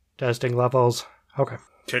Testing levels. Okay.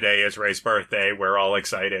 Today is Ray's birthday. We're all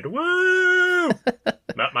excited. Woo!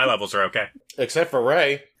 My levels are okay. Except for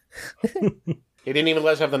Ray. He didn't even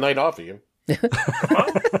let us have the night off of you.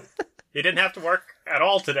 Well, he didn't have to work at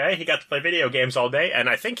all today. He got to play video games all day, and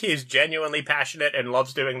I think he's genuinely passionate and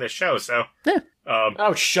loves doing this show, so... Yeah.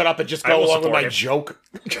 Oh, shut up and just go along with my joke.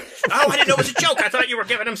 Oh, I didn't know it was a joke. I thought you were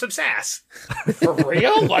giving him some sass. For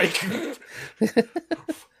real? Like...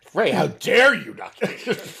 Ray, how dare you not...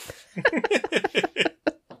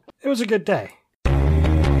 It was a good day.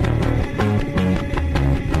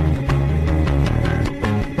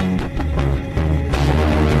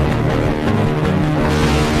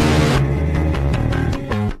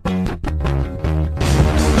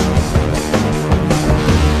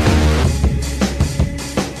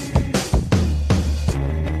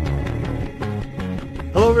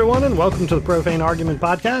 Hello, everyone, and welcome to the Profane Argument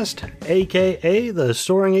Podcast, a.k.a. the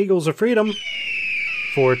Soaring Eagles of Freedom,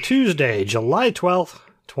 for Tuesday, July 12th,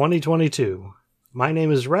 2022. My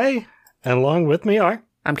name is Ray, and along with me are...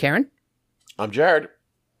 I'm Karen. I'm Jared.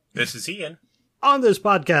 This is Ian. On this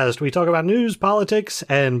podcast, we talk about news, politics,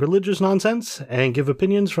 and religious nonsense, and give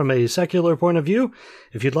opinions from a secular point of view.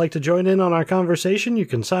 If you'd like to join in on our conversation, you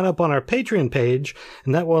can sign up on our Patreon page,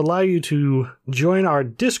 and that will allow you to join our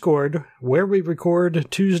Discord, where we record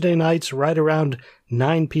Tuesday nights right around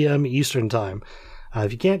 9 p.m. Eastern Time.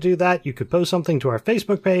 If you can't do that, you could post something to our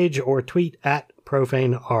Facebook page or tweet at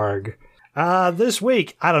ProfaneArg. This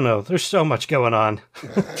week, I don't know, there's so much going on.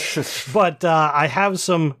 But I have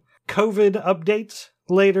some COVID updates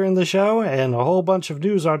later in the show and a whole bunch of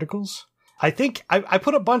news articles. I think I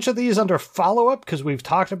put a bunch of these under follow-up because we've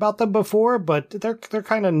talked about them before, but they're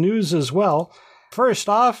kind of news as well. First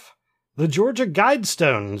off, the Georgia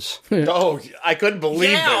Guidestones. Oh, I couldn't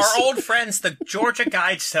believe this. Our old friends, the Georgia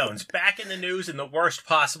Guidestones, back in the news in the worst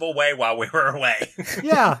possible way while we were away.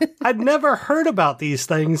 Yeah, I'd never heard about these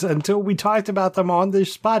things until we talked about them on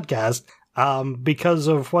this podcast. Because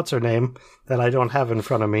of what's her name that I don't have in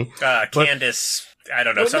front of me. Candace, I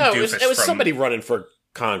don't know, it was somebody running for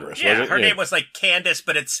Congress. Yeah, wasn't it? her name was like Candace,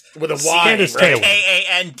 but it's with a Y. Candace Taylor.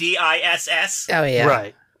 Candiss. Oh, yeah.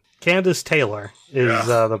 Right. Candace Taylor is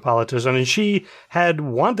the politician, and she had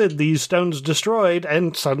wanted these stones destroyed,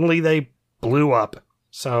 and suddenly they blew up.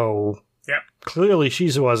 So, yep. Clearly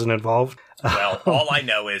she wasn't involved. Well, all I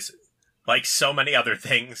know is, like so many other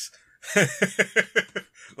things,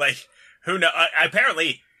 like... Who know?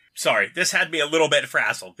 Apparently, sorry, this had me a little bit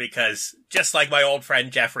frazzled because just like my old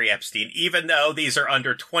friend Jeffrey Epstein, even though these are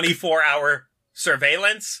under 24-hour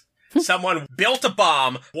surveillance, someone built a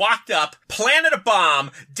bomb, walked up, planted a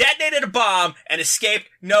bomb, detonated a bomb, and escaped.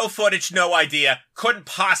 No footage, no idea. Couldn't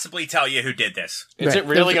possibly tell you who did this. Is it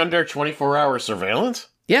really under 24-hour surveillance?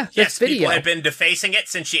 Yeah, yes, video. People had been defacing it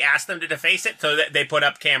since she asked them to deface it, so that they put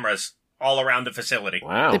up cameras all around the facility.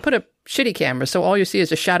 Wow. They put up shitty cameras, so all you see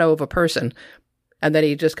is a shadow of a person, and then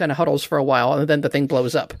he just kind of huddles for a while, and then the thing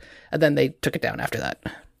blows up, and then they took it down after that.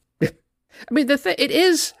 I mean,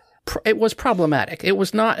 it was problematic. It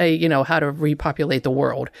was not how to repopulate the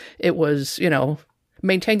world. It was,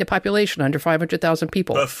 maintain the population under 500,000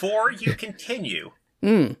 people. Before you continue,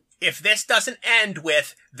 if this doesn't end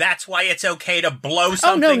with, that's why it's okay to blow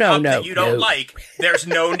something that you don't like, there's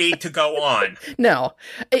no need to go on. No.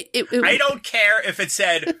 I don't care if it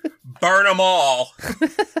said, burn them all.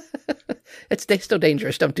 They're still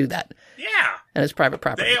dangerous. Don't do that. Yeah. And it's private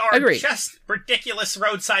property. They are Agreed. just ridiculous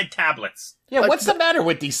roadside tablets. Yeah, what's the matter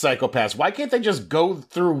with these psychopaths? Why can't they just go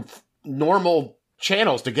through normal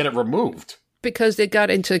channels to get it removed? Because they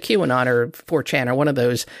got into QAnon or 4chan or one of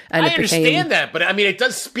those. And I understand that, but I mean, it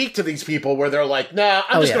does speak to these people where they're like, nah,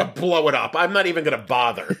 I'm just going to blow it up. I'm not even going to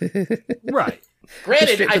bother. Right.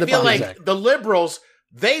 Granted, I feel like the liberals,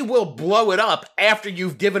 they will blow it up after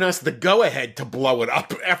you've given us the go-ahead to blow it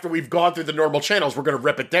up. After we've gone through the normal channels, we're going to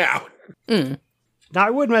rip it down. Now, I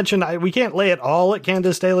would mention, we can't lay it all at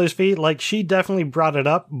Candace Taylor's feet. Like, she definitely brought it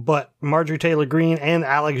up, but Marjorie Taylor Greene and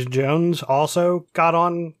Alex Jones also got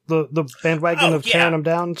on the bandwagon of tearing them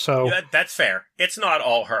down, so... Yeah, that's fair. It's not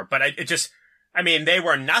all her, but they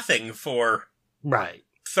were nothing for... Right.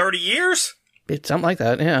 30 years? It's something like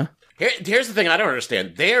that, yeah. Here's the thing I don't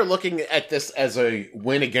understand. They're looking at this as a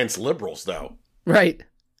win against liberals, though. Right.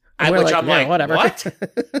 I'm like, whatever. What?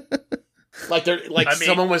 They're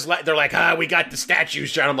like, we got the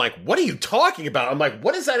statues, John. I'm like, what are you talking about? I'm like,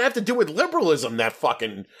 what does that have to do with liberalism, that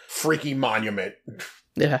fucking freaky monument?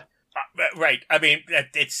 Yeah. Right. I mean,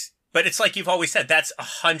 it's like you've always said, that's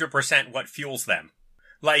 100% what fuels them.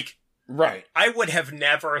 Like, right. I would have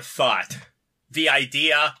never thought the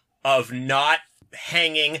idea of not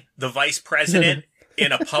hanging the vice president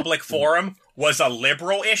in a public forum was a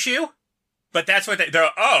liberal issue. But that's what they're,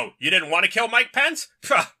 you didn't want to kill Mike Pence?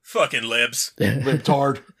 Fucking libs.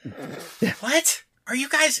 Libtard. What? Are you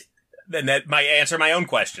guys... Then that might answer my own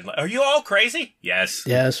question. Are you all crazy? Yes.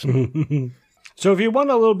 Yes. So if you want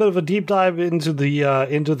a little bit of a deep dive into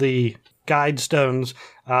the Guidestones,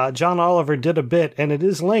 John Oliver did a bit, and it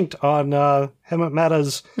is linked on Hemant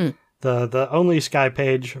Mehta's the Only Sky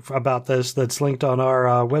page about this that's linked on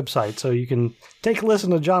our website. So you can take a listen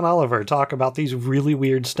to John Oliver talk about these really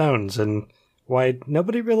weird stones and why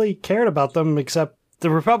nobody really cared about them except the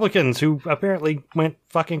Republicans, who apparently went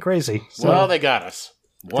fucking crazy. So. Well, they got us.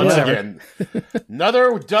 Once again,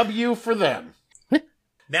 another W for them.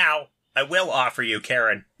 Now, I will offer you,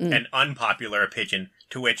 Karen, an unpopular opinion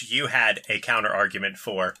to which you had a counter-argument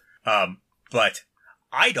for, but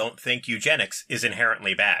I don't think eugenics is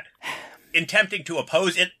inherently bad. Attempting to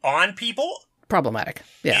oppose it on people Problematic.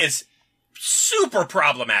 Yeah. is super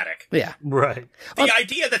problematic. Yeah. Right. The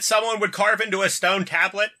idea that someone would carve into a stone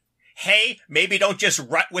tablet, hey, maybe don't just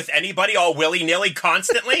rut with anybody all willy-nilly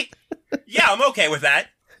constantly? Yeah, I'm okay with that.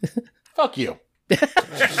 Fuck you.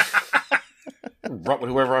 Rut with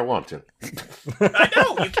whoever I want to. I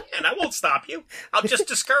know, you can. I won't stop you. I'll just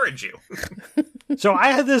discourage you. So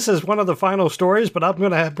I had this as one of the final stories, but I'm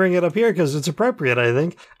going to bring it up here because it's appropriate, I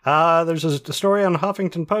think. There's a story on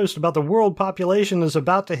Huffington Post about the world population is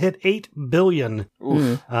about to hit 8 billion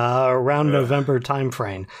around November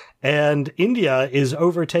timeframe. And India is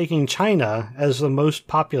overtaking China as the most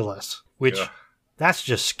populous, which... That's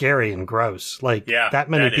just scary and gross. Like, that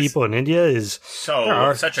many people in India is...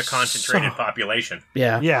 such a concentrated population.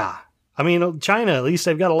 Yeah. Yeah. I mean, China, at least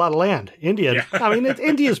they've got a lot of land. India, I mean,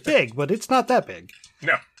 India's big, but it's not that big.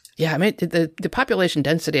 No. Yeah, I mean, the population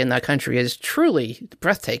density in that country is truly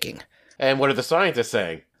breathtaking. And what are the scientists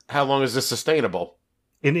saying? How long is this sustainable?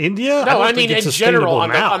 In India? No, I mean in general,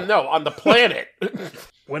 on the planet.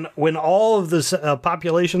 When all of the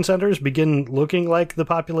population centers begin looking like the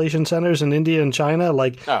population centers in India and China,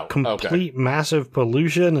 like complete massive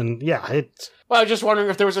pollution, and it's... Well, I was just wondering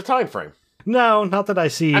if there was a time frame. No, not that I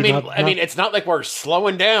see. I mean, it's not like we're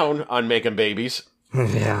slowing down on making babies.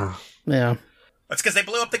 Yeah. Yeah. That's because they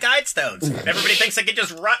blew up the Guidestones. Everybody thinks they can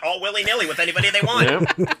just rut all willy-nilly with anybody they want.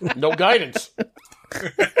 Yeah. No guidance.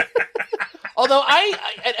 Although I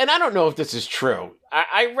don't know if this is true.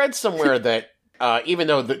 I read somewhere that even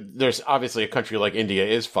though there's obviously a country like India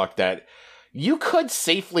is fucked, that you could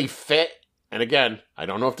safely fit, and again, I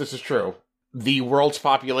don't know if this is true, the world's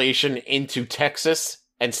population into Texas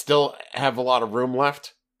and still have a lot of room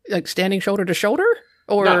left. Like standing shoulder to shoulder?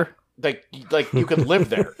 Or no, like you could live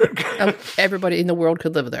there. Everybody in the world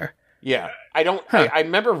could live there. Yeah. I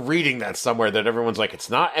remember reading that somewhere that everyone's like, it's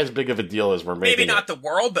not as big of a deal as we're making Maybe not the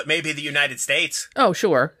world, but maybe the United States. Oh,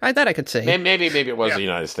 sure. That I could see. Maybe it was the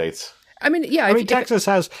United States. I mean, yeah. I mean, Texas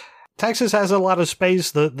has a lot of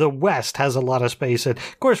space. The West has a lot of space. And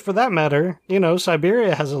of course, for that matter,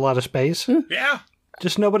 Siberia has a lot of space. Yeah.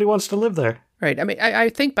 Just nobody wants to live there. Right. I mean, I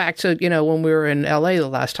think back to, when we were in LA the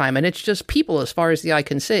last time, and it's just people as far as the eye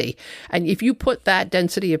can see. And if you put that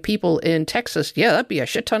density of people in Texas, that'd be a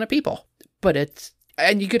shit ton of people. But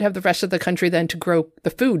and you could have the rest of the country then to grow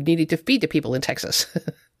the food needed to feed the people in Texas.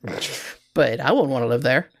 But I wouldn't want to live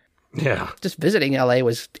there. Yeah. Just visiting LA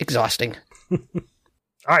was exhausting. All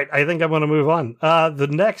right. I think I'm going to move on. The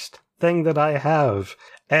next thing that I have,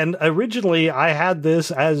 and originally I had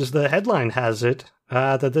this as the headline has it,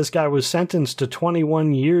 that this guy was sentenced to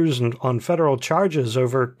 21 years on federal charges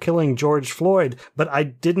over killing George Floyd, but I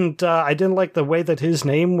didn't like the way that his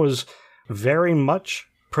name was very much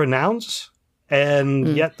pronounced,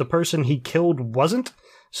 and yet the person he killed wasn't.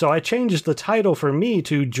 So I changed the title for me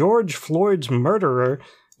to George Floyd's Murderer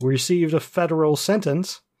Received a Federal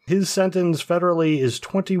Sentence. His sentence federally is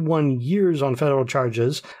 21 years on federal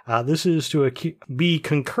charges. This is to be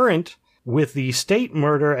concurrent with the state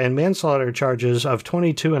murder and manslaughter charges of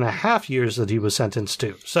 22 and a half years that he was sentenced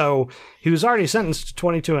to. So he was already sentenced to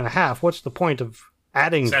 22 and a half. What's the point of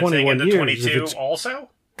adding 21 years 22 if it's also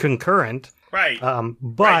concurrent? Right.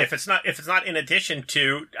 But right. If it's not in addition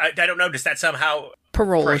to, I don't know, does that somehow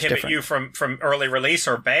parole prohibit you from early release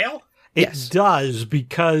or bail? It does,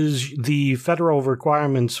 because the federal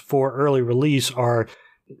requirements for early release are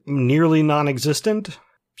nearly non-existent.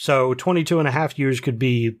 So 22 and a half years could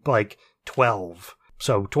be like 12.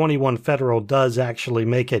 So 21 federal does actually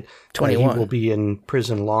make it 21. He will be in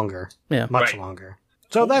prison longer. Yeah. Much longer.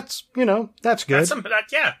 So that's, that's good.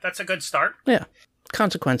 That's a good start. Yeah.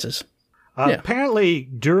 Consequences. Apparently,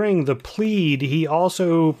 during the plead, he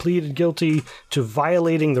also pleaded guilty to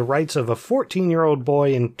violating the rights of a 14-year-old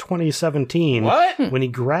boy in 2017. What? When he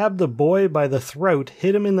grabbed the boy by the throat,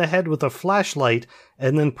 hit him in the head with a flashlight,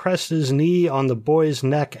 and then pressed his knee on the boy's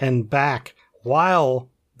neck and back while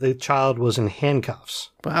the child was in handcuffs.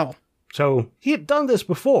 Wow. So he had done this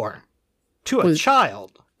before to a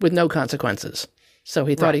child. With no consequences. So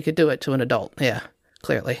he thought he could do it to an adult. Yeah,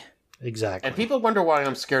 clearly. Exactly. And people wonder why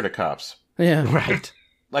I'm scared of cops. Yeah. Right.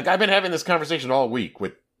 Like, I've been having this conversation all week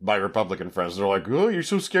with my Republican friends. They're like, oh, you're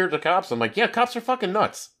so scared of cops. I'm like, yeah, cops are fucking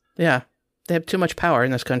nuts. Yeah. They have too much power in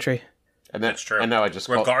this country. And that's true. And now I just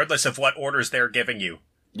regardless of what orders they're giving you.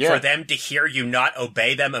 Yeah. For them to hear you not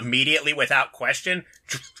obey them immediately without question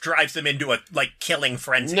drives them into a, killing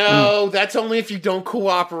frenzy. No, that's only if you don't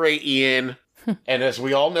cooperate, Ian. And as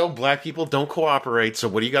we all know, black people don't cooperate, so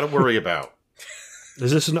what do you got to worry about?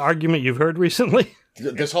 Is this an argument you've heard recently?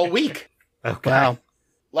 This whole week. Okay. Wow.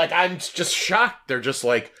 Like, I'm just shocked. They're just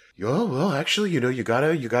like, oh, well, actually, you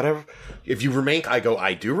gotta, if you remain,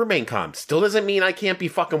 I do remain calm. Still doesn't mean I can't be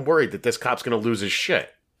fucking worried that this cop's gonna lose his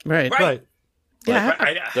shit. Right. Yeah.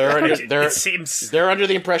 It seems they're under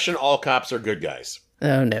the impression all cops are good guys.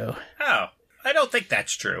 Oh, no. Oh, I don't think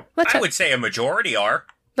that's true. I would say a majority are.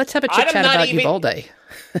 Let's have a chit-chat about Uvalde.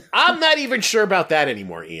 I'm not even sure about that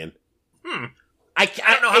anymore, Ian. I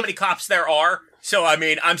don't know how many cops there are, so,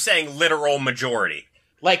 I'm saying literal majority.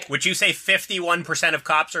 Like, would you say 51% of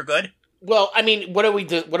cops are good? Well, what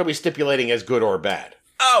are we stipulating as good or bad?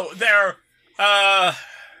 Oh, they're,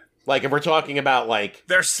 like, if we're talking about, like...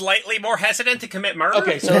 They're slightly more hesitant to commit murder?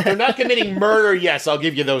 Okay, so if they're not committing murder, yes, I'll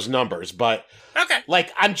give you those numbers, but... Okay.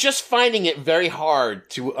 Like, I'm just finding it very hard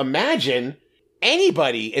to imagine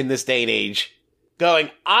anybody in this day and age going,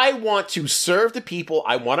 I want to serve the people,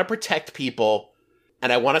 I want to protect people,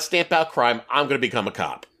 and I want to stamp out crime, I'm going to become a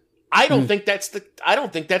cop. I don't think that's the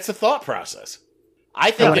thought process. I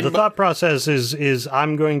think the thought process is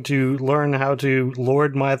I'm going to learn how to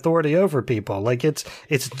lord my authority over people. Like it's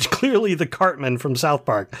clearly the Cartman from South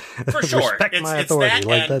Park. For sure. Respect my authority.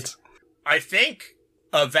 That, I think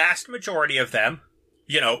a vast majority of them,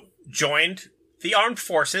 joined the armed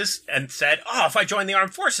forces and said, oh, if I join the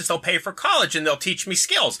armed forces, they'll pay for college and they'll teach me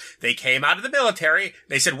skills. They came out of the military.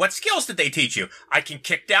 They said, what skills did they teach you? I can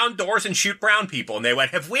kick down doors and shoot brown people. And they went,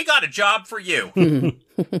 have we got a job for you?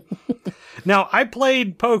 Now, I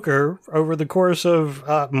played poker over the course of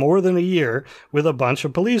more than a year with a bunch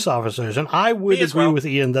of police officers, and I would agree with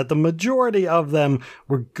Ian that the majority of them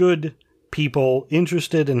were good people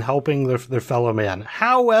interested in helping their fellow man.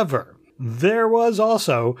 However, there was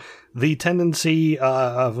also the tendency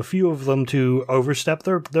of a few of them to overstep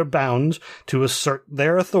their bounds, to assert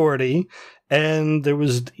their authority, and there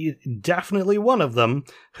was definitely one of them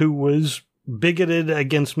who was bigoted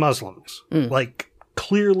against Muslims. Like,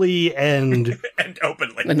 clearly and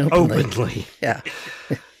openly. Yeah.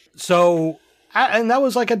 So, and that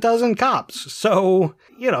was like a dozen cops. So,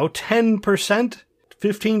 10%,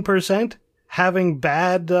 15% having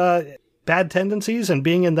bad tendencies and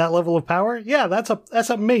being in that level of power. Yeah, that's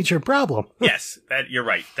a major problem. Yes, you're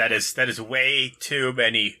right. That is way too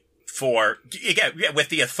many for, with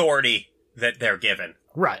the authority that they're given.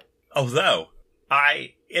 Right. Although,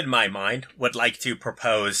 I, in my mind, would like to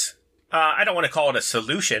propose, I don't want to call it a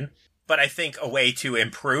solution, but I think a way to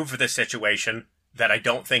improve the situation that I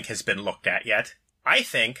don't think has been looked at yet. I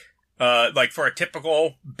think, for a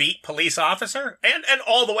typical beat police officer, and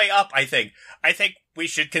all the way up, I think we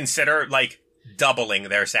should consider, doubling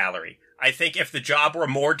their salary. I think if the job were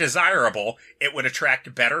more desirable, it would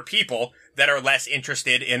attract better people that are less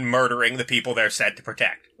interested in murdering the people they're set to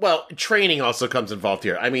protect. Well, training also comes involved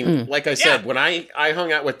here. I mean, like I said, when I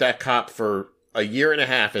hung out with that cop for a year and a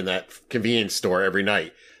half in that convenience store every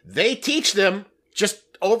night, they teach them just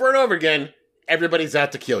over and over again, everybody's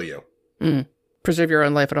out to kill you. Preserve your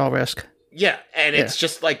own life at all risk. Yeah, and it's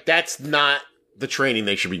just that's not the training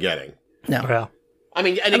they should be getting. No. Well, I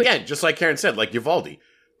mean, again, just like Karen said, like Uvalde,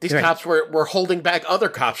 these cops were holding back other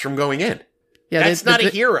cops from going in. Yeah, that's not a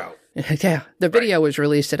hero. Yeah, the video was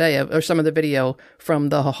released today, or some of the video from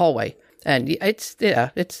the hallway, and it's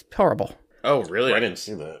horrible. Oh, really? I didn't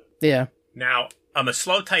see that. Yeah. Now, I'm a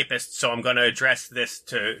slow typist, so I'm going to address this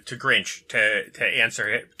to Grinch to answer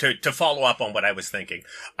it, to follow up on what I was thinking.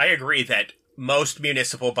 I agree that most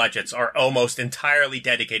municipal budgets are almost entirely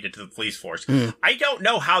dedicated to the police force. I don't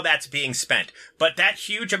know how that's being spent, but that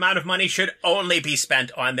huge amount of money should only be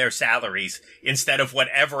spent on their salaries instead of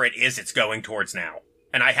whatever it is it's going towards now.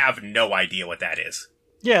 And I have no idea what that is.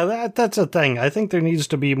 Yeah, that's a thing. I think there needs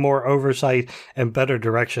to be more oversight and better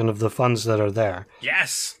direction of the funds that are there.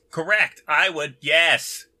 Yes, correct.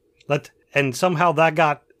 Yes. and somehow that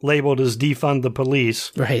got labeled as defund the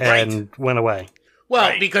police and went away.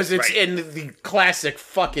 Well, because it's in the classic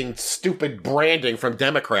fucking stupid branding from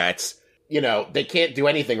Democrats. They can't do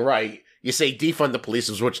anything right. You say defund the police,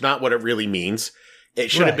 which is not what it really means. It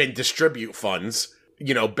should have been distribute funds,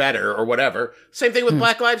 better or whatever. Same thing with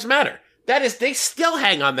Black Lives Matter. They still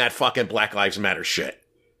hang on that fucking Black Lives Matter shit.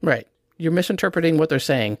 Right. You're misinterpreting what they're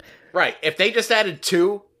saying. Right. If they just added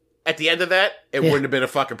 2 at the end of that, it wouldn't have been a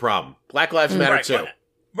fucking problem. Black Lives Matter too.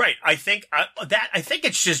 Right. I think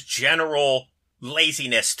it's just general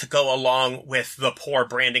laziness to go along with the poor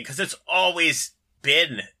branding, because it's always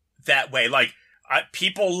been that way. Like,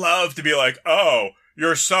 people love to be like, oh,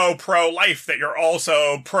 you're so pro-life that you're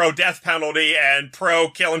also pro-death penalty and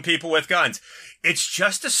pro-killing people with guns. It's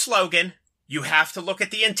just a slogan. You have to look at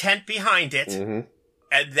the intent behind it, and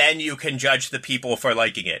then you can judge the people for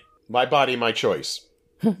liking it. My body, my choice.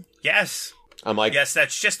 Yes. I'm like, yes,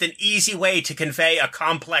 that's just an easy way to convey a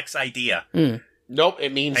complex idea. Nope,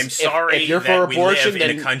 it means I'm sorry if you're that for abortion, we live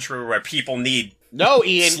in a country where people need no,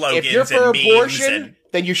 Ian, slogans if you're for and abortion,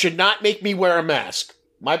 then you should not make me wear a mask.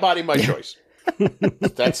 My body, my choice.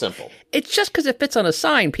 It's that simple. It's just because it fits on a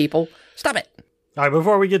sign, people. Stop it. All right,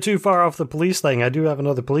 before we get too far off the police thing, I do have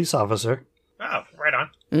another police officer. Oh, right on.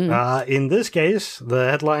 In this case, the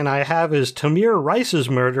headline I have is Tamir Rice's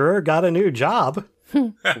murderer got a new job.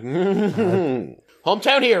 Hometown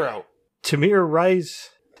hero. Tamir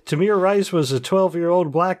Rice was a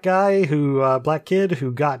 12-year-old black kid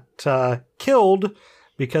who got killed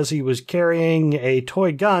because he was carrying a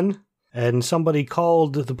toy gun, and somebody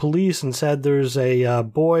called the police and said there's a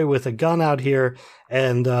boy with a gun out here,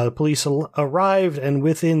 and the police arrived, and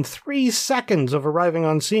within 3 seconds of arriving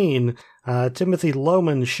on scene, Timothy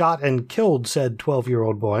Lohman shot and killed said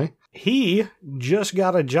 12-year-old boy. He just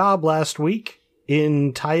got a job last week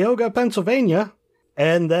in Tioga, Pennsylvania,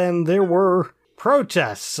 and then there were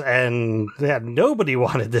protests, and nobody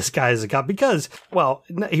wanted this guy as a cop because, well,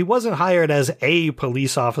 he wasn't hired as a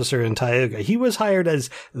police officer in Tioga. He was hired as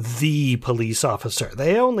the police officer.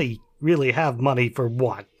 They only really have money for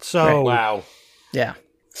one. So, wow. Yeah.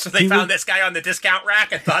 So they found this guy on the discount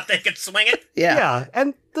rack and thought they could swing it? Yeah.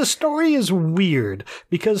 And the story is weird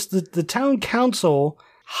because the town council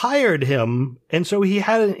hired him, and so he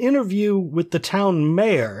had an interview with the town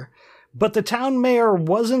mayor. But the town mayor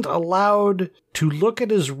wasn't allowed to look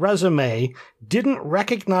at his resume, didn't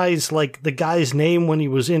recognize, the guy's name when he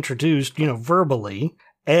was introduced, verbally,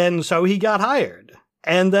 and so he got hired.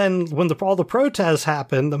 And then when all the protests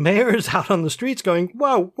happened, the mayor's out on the streets going,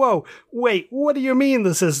 whoa, wait, what do you mean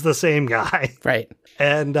this is the same guy? Right.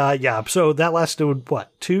 And, so that lasted,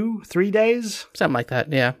 2-3 days? Something like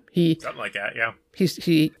that, yeah. Something like that, yeah.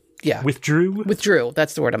 He Withdrew? Withdrew,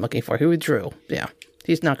 that's the word I'm looking for. He withdrew, yeah.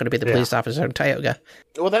 He's not going to be the police officer in Tioga.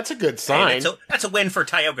 Well, that's a good sign. Hey, that's a win for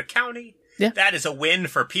Tioga County. Yeah. That is a win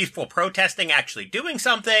for peaceful protesting actually doing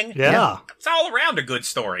something. Yeah. It's all around a good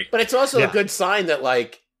story. But it's also a good sign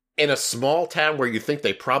that, in a small town where you think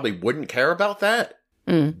they probably wouldn't care about that,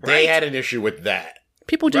 they had an issue with that.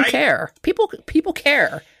 People do care. People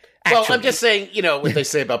care. Actually. Well, I'm just saying, what they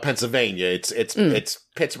say about Pennsylvania. It's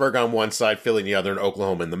Pittsburgh on one side, Philly on the other, and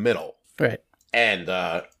Oklahoma in the middle. Right. And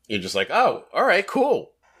you're just like, oh, all right,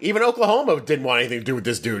 cool. Even Oklahoma didn't want anything to do with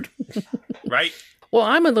this dude. Right. Well,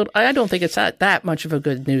 I don't think it's that much of a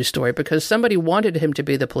good news story because somebody wanted him to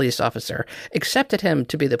be the police officer, accepted him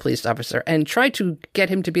to be the police officer, and tried to get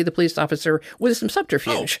him to be the police officer with some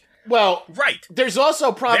subterfuge. Well, right. There's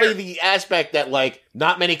also probably the aspect that,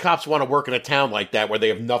 not many cops want to work in a town like that where they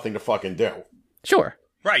have nothing to fucking do. Sure.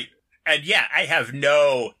 Right. And I have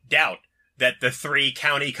no doubt that the 3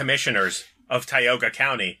 county commissioners of Tioga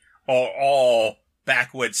County are all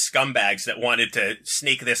backwoods scumbags that wanted to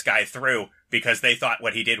sneak this guy through because they thought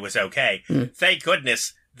what he did was okay. Thank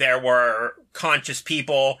goodness there were conscious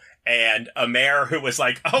people and a mayor who was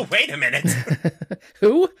like, oh, wait a minute.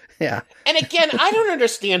 Who? Yeah. And again, I don't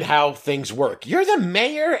understand how things work. You're the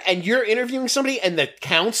mayor and you're interviewing somebody and the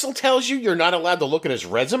council tells you you're not allowed to look at his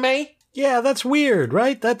resume? Yeah, that's weird,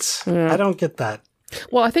 right? I don't get that.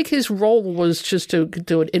 Well, I think his role was just to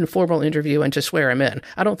do an informal interview and to swear him in.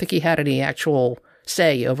 I don't think he had any actual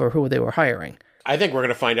say over who they were hiring. I think we're going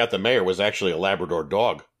to find out the mayor was actually a Labrador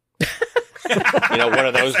dog. One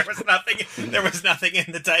of those. There was nothing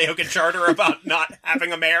in the Tioga Charter about not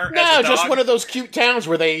having a mayor. No, as a just dog. one of those cute towns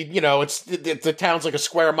where they, the town's like a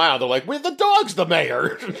square mile. They're like, the dog's the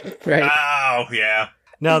mayor. Right. Oh, yeah.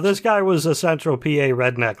 No, this guy was a Central PA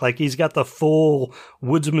redneck. He's got the full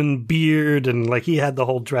woodsman beard and he had the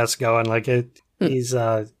whole dress going. He's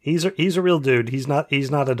a real dude. He's not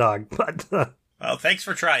a dog. But well, thanks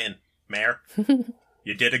for trying, Mayor.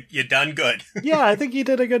 You done good. Yeah, I think he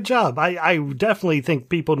did a good job. I definitely think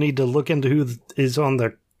people need to look into who is on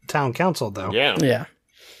their town council, though. Yeah. Yeah.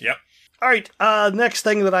 Yep. All right, next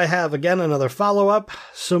thing that I have, again, another follow-up.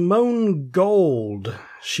 Simone Gold.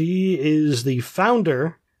 She is the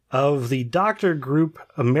founder of the doctor group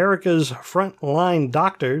America's Frontline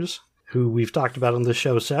Doctors, who we've talked about on the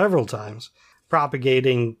show several times,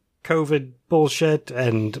 propagating COVID bullshit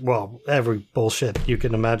and, well, every bullshit you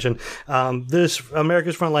can imagine. This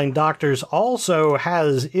America's Frontline Doctors also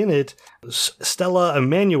has in it Stella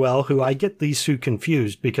Emanuel, who I get these two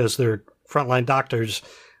confused because they're Frontline Doctors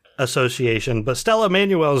Association, but Stella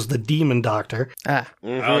Emanuel is the demon doctor.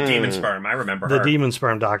 Oh, demon sperm. I remember the her. demon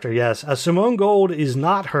sperm doctor, yes. Simone Gold is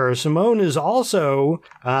not her. Simone is also,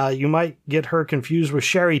 you might get her confused with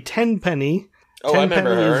Sherry Tenpenny. Oh, I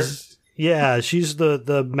remember her. Yeah, she's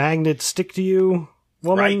the magnet stick to you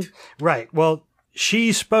woman. Right. Right. Well,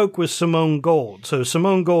 she spoke with Simone Gold. So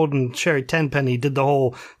Simone Gold and Sherry Tenpenny did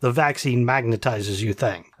the vaccine magnetizes you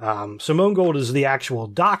thing. Simone Gold is the actual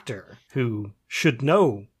doctor who should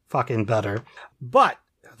know fucking better. But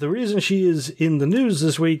the reason she is in the news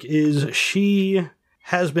this week is she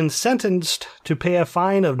has been sentenced to pay a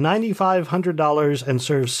fine of $9,500 and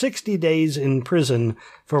serve 60 days in prison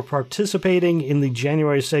for participating in the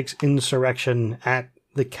January 6th insurrection at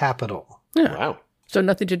the Capitol. Yeah. Wow. So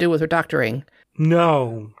nothing to do with her doctoring.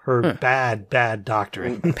 No, her bad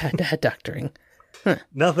doctoring. Bad doctoring.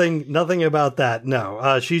 Nothing about that,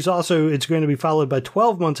 no. She's also, it's going to be followed by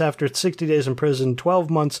 12 months after 60 days in prison, 12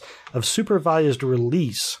 months of supervised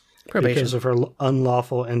release Probation. because of her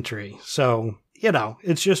unlawful entry. So,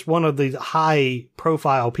 it's just one of the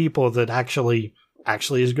high-profile people that actually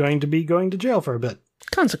is going to be going to jail for a bit.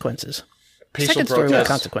 Consequences. Peaceful Second story with protests.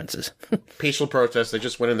 consequences. Peaceful protests. They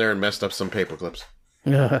just went in there and messed up some paper clips.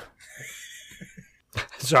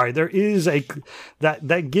 Sorry, there is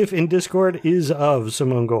that GIF in Discord is of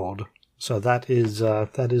Simone Gold. So that is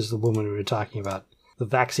the woman we were talking about. The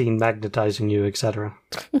vaccine magnetizing you, etc.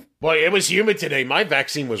 Boy, it was humid today. My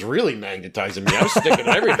vaccine was really magnetizing me. I was sticking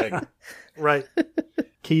to everything. Right.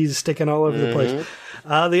 Keys sticking all over the place.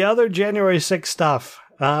 The other January 6th stuff.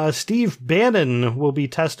 Steve Bannon will be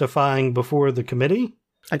testifying before the committee.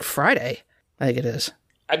 Like Friday, I think it is.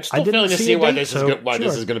 I'm still failing to see why this is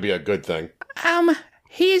this is going to be a good thing.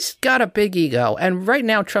 He's got a big ego, and right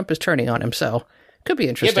now Trump is turning on him, so could be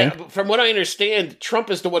interesting. Yeah, but from what I understand, Trump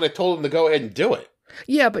is the one that told him to go ahead and do it.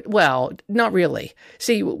 Yeah, but, well, not really.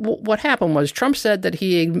 See, what happened was Trump said that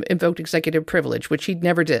he invoked executive privilege, which he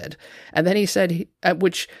never did. And then he said,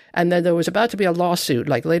 and then there was about to be a lawsuit,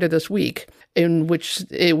 like later this week, in which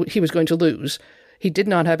he was going to lose. He did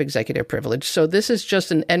not have executive privilege, so this is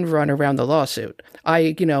just an end run around the lawsuit.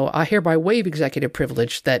 I hereby waive executive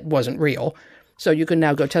privilege that wasn't real, so you can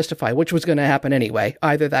now go testify, which was going to happen anyway.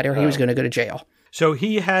 Either that or he was going to go to jail. So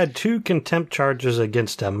he had 2 contempt charges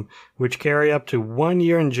against him, which carry up to 1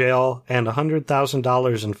 year in jail and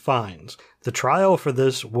 $100,000 in fines. The trial for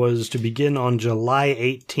this was to begin on July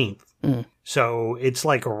 18th. So it's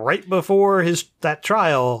like right before that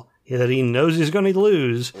trial that he knows he's going to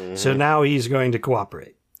lose, so now he's going to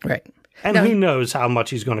cooperate. Right. And who knows how much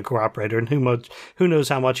he's going to cooperate, and who knows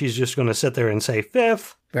how much he's just going to sit there and say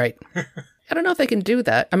fifth. Right. I don't know if they can do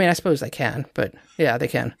that. I mean, I suppose they can, but yeah, they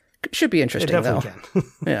can. Should be interesting, They definitely though.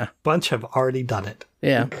 can. Yeah. Bunch have already done it.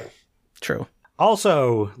 Yeah. True.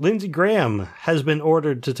 Also, Lindsey Graham has been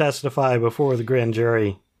ordered to testify before the grand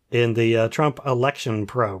jury in the Trump election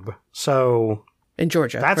probe. So In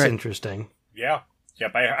Georgia. that's right. interesting. Yeah.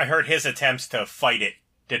 Yep. I heard his attempts to fight it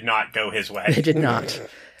did not go his way. They did not.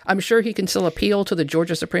 I'm sure he can still appeal to the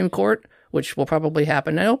Georgia Supreme Court, which will probably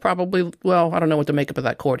happen. And he'll probably, well, I don't know what the makeup of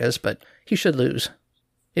that court is, but he should lose.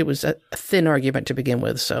 It was a thin argument to begin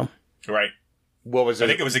with, so. Right. What was it? I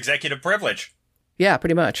think it was executive privilege. Yeah,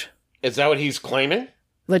 pretty much. Is that what he's claiming?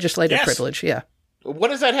 Legislative Yes. privilege, yeah. What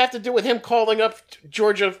does that have to do with him calling up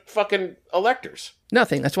Georgia fucking electors?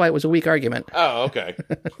 Nothing. That's why it was a weak argument. Oh, okay.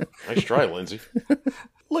 Nice try, Lindsay.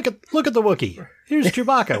 Look at the Wookiee. Here's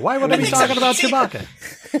Chewbacca. Why would I be talking about Chewbacca?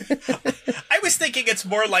 I was thinking it's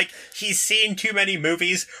more like he's seen too many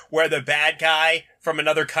movies where the bad guy from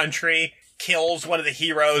another country kills one of the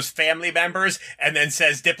hero's family members and then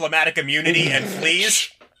says diplomatic immunity and flees.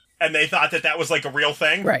 And they thought that was like a real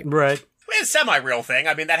thing. Right. Right. It's a semi-real thing.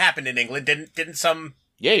 I mean, that happened in England. Didn't some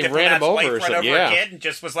Yeah, he ran him diplomat's over wife or run something. over Yeah. a kid and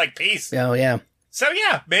just was like, peace. Oh, yeah. So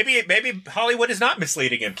yeah, maybe Hollywood is not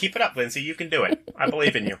misleading him. Keep it up, Lindsay. You can do it. I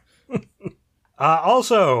believe in you.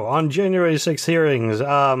 Also, on January 6th hearings,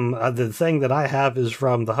 the thing that I have is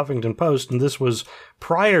from the Huffington Post, and this was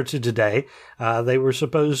prior to today. They were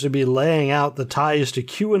supposed to be laying out the ties to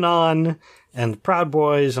QAnon and Proud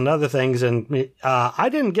Boys and other things. And I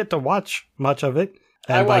didn't get to watch much of it.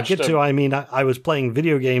 And by get to, I mean, I was playing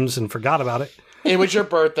video games and forgot about it. It was your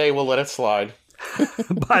birthday. We'll let it slide.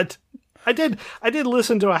 But I did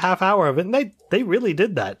listen to a half hour of it, and they really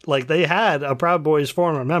did that. Like, they had a Proud Boys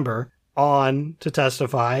former member on to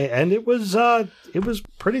testify, and it was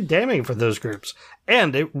pretty damning for those groups.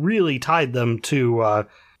 And it really tied them to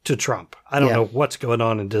Trump. I don't know what's going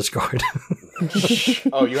on in Discord.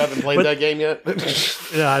 Oh, you haven't played that game yet?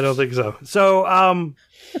 Yeah, I don't think so. So,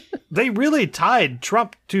 they really tied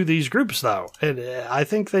Trump to these groups, though. And I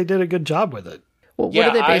think they did a good job with it. Well,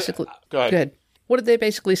 what did they basically... Go ahead. What did they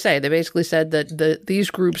basically say? They basically said that these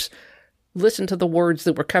groups listened to the words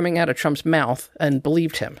that were coming out of Trump's mouth and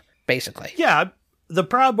believed him, basically. Yeah, the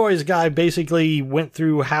Proud Boys guy basically went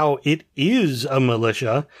through how it is a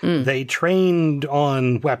militia. They trained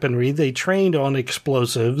on weaponry. They trained on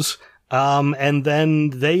explosives. And then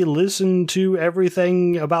they listened to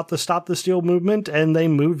everything about the Stop the Steal movement, and they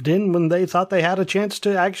moved in when they thought they had a chance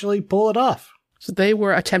to actually pull it off. So they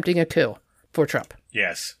were attempting a coup for Trump.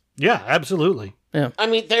 Yes. Yeah, absolutely. Yeah. I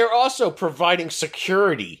mean, they're also providing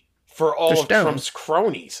security for all of Trump's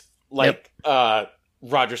cronies. Like,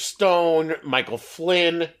 Roger Stone, Michael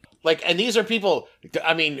Flynn. Like, and these are people,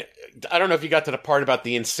 I mean, I don't know if you got to the part about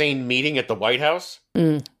the insane meeting at the White House.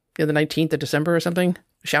 Yeah, the 19th of December or something?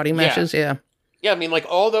 Shouting matches, yeah. Yeah, I mean, like,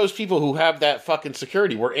 all those people who have that fucking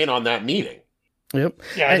security were in on that meeting. Yep.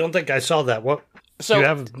 Yeah, I don't think I saw that. What? Do you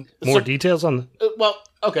have more details on? Well,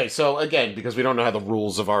 okay, so again, because we don't know how the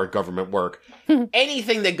rules of our government work,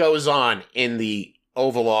 anything that goes on in the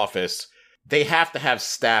Oval Office, they have to have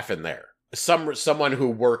staff in there. Someone who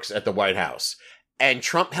works at the White House. And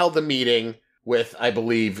Trump held the meeting with, I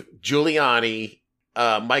believe, Giuliani,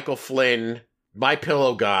 Michael Flynn, My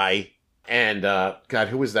Pillow guy, and, God,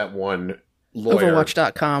 who was that one lawyer?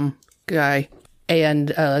 Overwatch.com guy.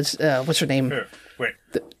 And, what's her name? Wait.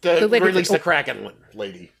 The lady release the Kraken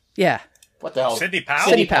lady. Yeah. What the hell? Sidney Powell?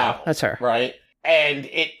 Sidney Powell. That's her. Right. And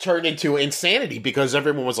it turned into insanity because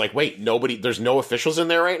everyone was like, wait, there's no officials in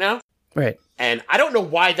there right now? Right. And I don't know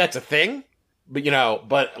why that's a thing,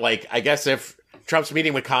 but, like, I guess if Trump's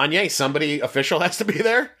meeting with Kanye, somebody official has to be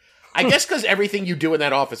there. I guess because everything you do in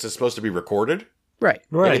that office is supposed to be recorded. Right.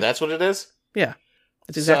 Maybe that's what it is? Yeah.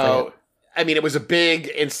 That's exactly it. I mean, it was a big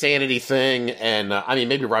insanity thing, and, I mean,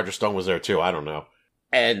 maybe Roger Stone was there, too. I don't know.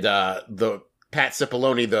 And the Pat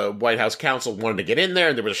Cipollone, the White House counsel, wanted to get in there,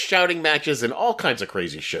 and there was shouting matches, and all kinds of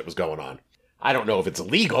crazy shit was going on. I don't know if it's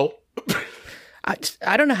illegal.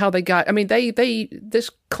 I don't know how they got... I mean, this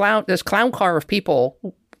clown car of people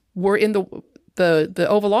were in the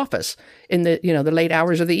Oval Office in the the late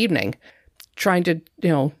hours of the evening, trying to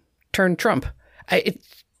turn Trump.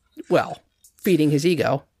 Feeding his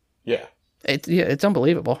ego. Yeah. It's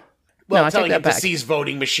unbelievable. Well, no, telling him to seize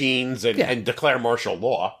voting machines and declare martial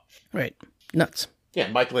law. Right. Nuts. Yeah,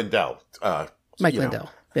 Mike Lindell. Mike Lindell.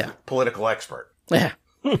 Yeah. Political expert. Yeah.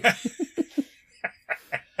 Well,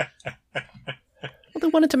 they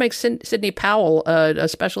wanted to make Sidney Powell a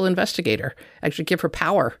special investigator. Actually give her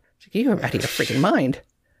power. You're out of your freaking mind.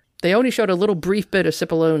 They only showed a little brief bit of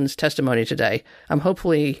Cipollone's testimony today.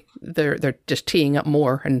 Hopefully they're just teeing up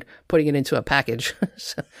more and putting it into a package.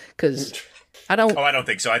 Because I don't... Oh, I don't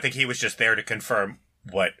think so. I think he was just there to confirm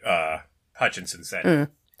what Hutchinson said.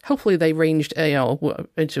 Hopefully they ranged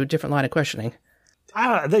into a different line of questioning.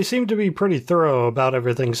 They seem to be pretty thorough about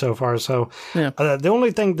everything so far. So the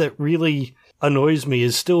only thing that really annoys me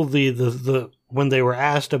is still the when they were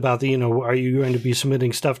asked about are you going to be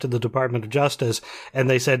submitting stuff to the Department of Justice? And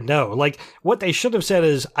they said no. Like, what they should have said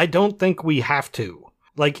is, I don't think we have to.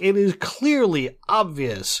 Like, it is clearly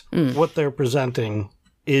obvious what they're presenting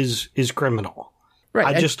is criminal.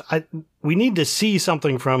 Right. We need to see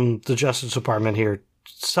something from the Justice Department here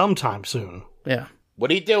sometime soon. Yeah.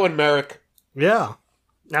 What are you doing, Merrick? Yeah.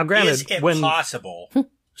 Now, granted, is it possible?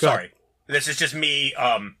 Sorry, this is just me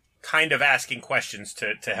kind of asking questions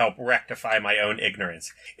to help rectify my own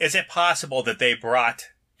ignorance. Is it possible that they brought...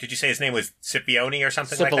 Did you say his name was Scipione or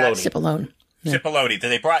something like that? Cipollone. Yeah. Cipollone. That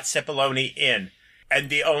they brought Cipollone in,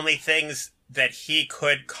 and the only things that he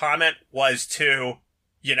could comment was to,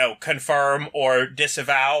 confirm or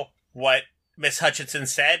disavow what Miss Hutchinson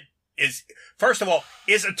said? First of all,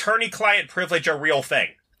 is attorney-client privilege a real thing?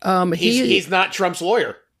 He's not Trump's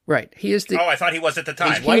lawyer. Right. He is the... Oh, I thought he was at the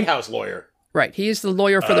time. He's White House lawyer. Right. He is the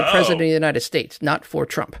lawyer for the President of the United States, not for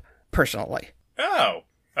Trump, personally. Oh,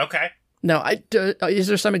 okay. Now, is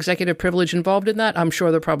there some executive privilege involved in that? I'm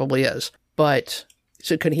sure there probably is. But,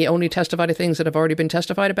 so could he only testify to things that have already been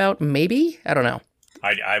testified about? Maybe? I don't know.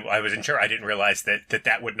 I wasn't sure. I didn't realize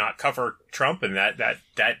that would not cover Trump, and that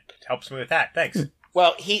helps me with that. Thanks.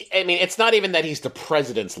 Well, it's not even that he's the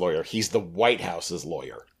president's lawyer. He's the White House's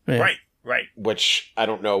lawyer. Yeah. Right. Which I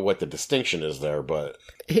don't know what the distinction is there, but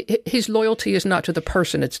his loyalty is not to the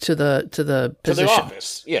person; it's to the position. To the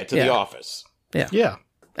office. Yeah, the office. Yeah,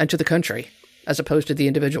 and to the country, as opposed to the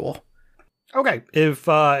individual. Okay, if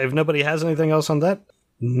nobody has anything else on that,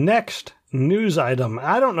 next news item.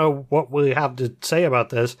 I don't know what we have to say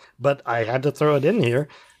about this, but I had to throw it in here.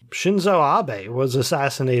 Shinzo Abe was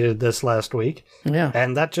assassinated this last week. Yeah,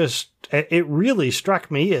 and that it really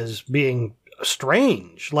struck me as being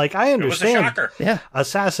strange. Like, I understand it was a shocker. Yeah.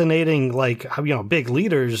 Assassinating, big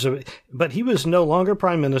leaders, but he was no longer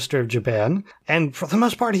prime minister of Japan, and for the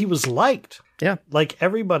most part he was liked. Yeah. Like,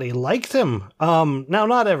 everybody liked him. Now,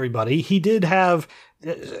 not everybody. He did have,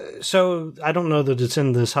 so I don't know that it's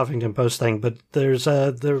in this Huffington Post thing, but there was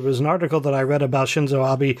an article that I read about Shinzo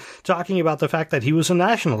Abe talking about the fact that he was a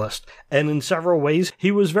nationalist. And in several ways,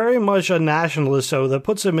 he was very much a nationalist. So that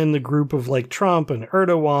puts him in the group of like Trump and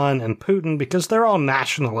Erdogan and Putin, because they're all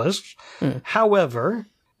nationalists. However,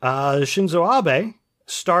 Shinzo Abe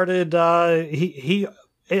started,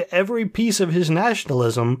 every piece of his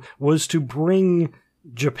nationalism was to bring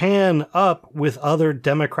Japan up with other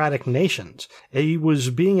democratic nations. He was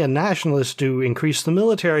being a nationalist to increase the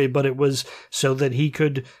military, but it was so that he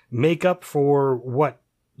could make up for what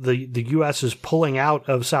the U.S. is pulling out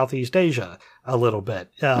of Southeast Asia a little bit.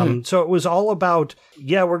 So it was all about,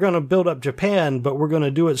 we're going to build up Japan, but we're going to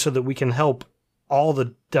do it so that we can help all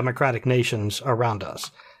the democratic nations around us.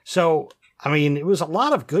 So, it was a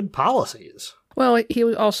lot of good policies. Well, he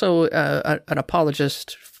was also an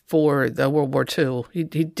apologist for the World War II. He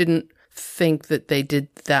didn't think that they did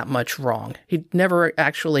that much wrong. He never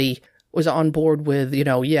actually was on board with,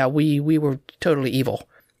 we were totally evil.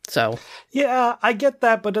 So yeah, I get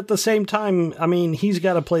that, but at the same time, he's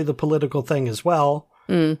got to play the political thing as well.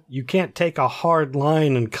 You can't take a hard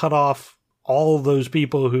line and cut off all those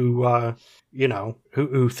people who,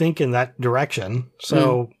 who think in that direction.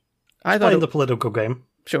 So I thought the political game.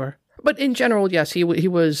 Sure. But in general, yes, he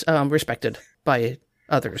was respected by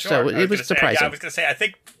others. Sure. So it was surprising. I was going to say, I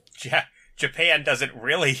think Japan doesn't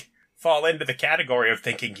really fall into the category of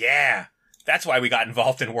thinking, that's why we got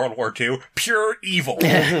involved in World War II. Pure evil.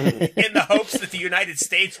 In the hopes that the United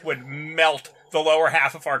States would melt the lower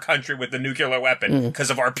half of our country with the nuclear weapon because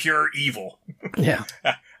of our pure evil. Yeah.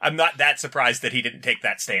 I'm not that surprised that he didn't take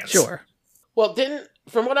that stance. Sure. Well,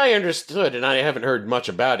 from what I understood, and I haven't heard much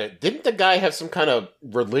about it, didn't the guy have some kind of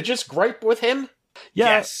religious gripe with him?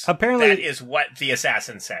 Yeah, yes, apparently that is what the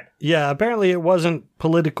assassin said. Yeah, apparently it wasn't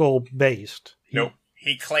political based. Nope.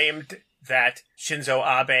 He claimed that Shinzo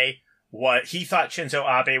Abe he thought Shinzo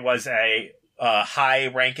Abe was a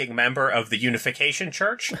high-ranking member of the Unification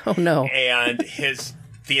Church. Oh no! And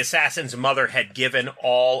the assassin's mother had given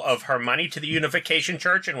all of her money to the Unification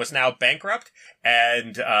Church and was now bankrupt.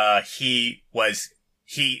 And he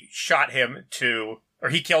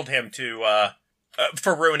killed him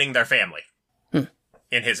for ruining their family.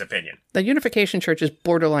 In his opinion. The Unification Church is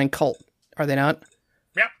borderline cult, are they not?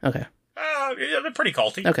 Yeah. Okay. They're pretty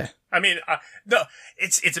culty. Okay.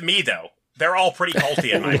 It's me, though. They're all pretty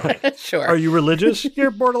culty in my mind. Sure. Are you religious?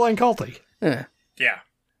 You're borderline culty. Yeah.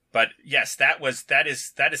 But yes, that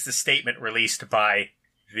is the statement released by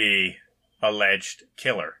the alleged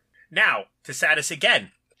killer. Now, to Satis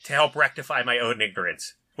again, to help rectify my own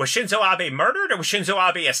ignorance. Was Shinzo Abe murdered or was Shinzo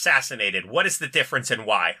Abe assassinated? What is the difference and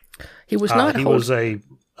why? He was not. He was a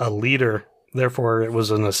leader, therefore it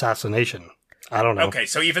was an assassination. I don't know. Okay,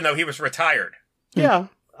 so even though he was retired, yeah,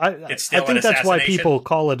 it's still I think an that's why assassination? people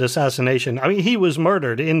call it assassination. He was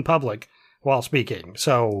murdered in public while speaking.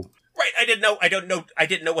 So right, I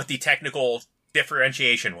didn't know what the technical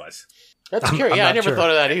differentiation was. That's curious. I never thought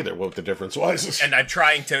of that either. What the difference was, and I'm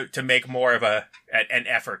trying to make more of an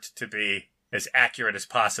effort to be as accurate as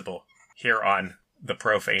possible here on the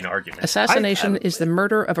profane argument. Assassination is the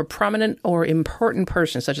murder of a prominent or important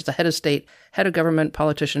person, such as the head of state, head of government,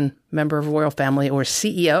 politician, member of a royal family, or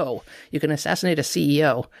CEO. You can assassinate a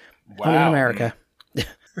CEO. Only in America.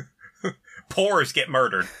 Poors get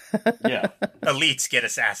murdered. Yeah. Elites get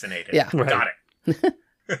assassinated. Yeah. Right. Got it.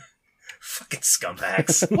 Fucking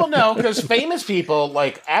scumbags. Well, no, because famous people,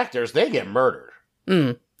 like actors, they get murdered.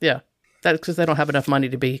 Yeah. That's because they don't have enough money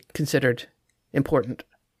to be considered important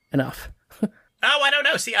enough. Oh, I don't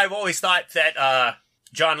know. See, I've always thought that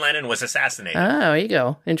John Lennon was assassinated. Oh, there you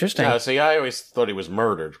go. Interesting. No, see, I always thought he was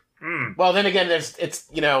murdered. Well, then again, it's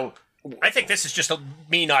I think this is just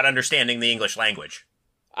me not understanding the English language.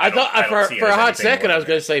 I thought for a hot second I was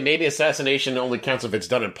going to say maybe assassination only counts if it's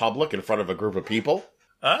done in public in front of a group of people.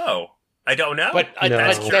 Oh, I don't know. But No.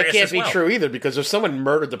 that can't be true either, because if someone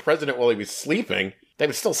murdered the president while he was sleeping, they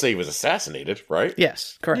would still say he was assassinated, right?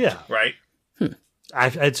 Yes, correct. Yeah. Right.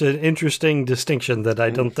 It's an interesting distinction that I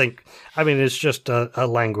don't think... I mean, it's just a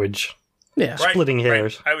language. Yeah. Splitting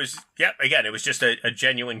hairs. Right. Again, it was just a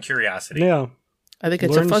genuine curiosity. Yeah. I think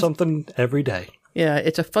it's Learn something every day. Yeah,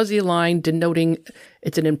 it's a fuzzy line denoting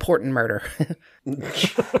it's an important murder.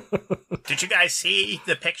 Did you guys see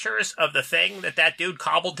the pictures of the thing that dude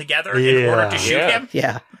cobbled together in order to shoot him?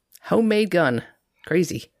 Yeah. Homemade gun.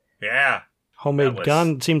 Crazy. Yeah. Homemade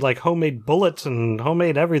gun. Seemed like homemade bullets and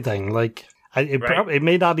homemade everything. Like, it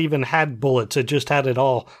may not even had bullets. It just had it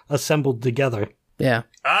all assembled together. Yeah.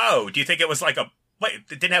 Oh, do you think it was like wait,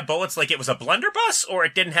 it didn't have bullets like it was a blunderbuss? Or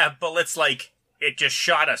it didn't have bullets like it just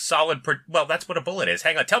shot a solid... well, that's what a bullet is.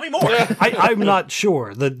 Hang on, tell me more. I'm not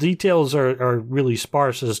sure. The details are really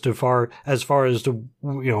sparse as far as the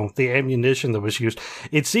ammunition that was used.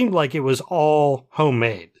 It seemed like it was all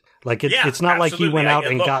homemade. Like it's not like he went out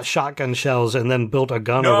and got shotgun shells and then built a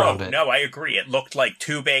gun around it. No, I agree. It looked like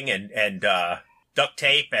tubing and duct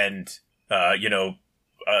tape and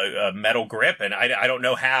a metal grip, and I don't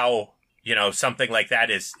know how something like that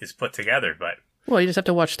is put together. But well, you just have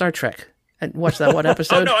to watch Star Trek and watch that one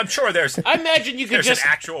episode. Oh no, I'm sure there's. I imagine you could just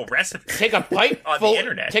an actual recipe. Take a pipe on the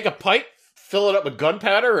internet. Take a pipe, fill it up with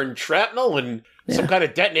gunpowder and shrapnel and some kind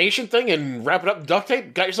of detonation thing, and wrap it up in duct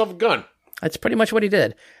tape. Got yourself a gun. That's pretty much what he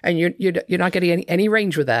did, and you're not getting any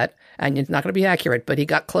range with that, and it's not going to be accurate. But he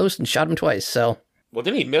got close and shot him twice. So, well,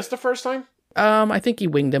 didn't he miss the first time? I think he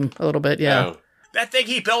winged him a little bit. Yeah, that thing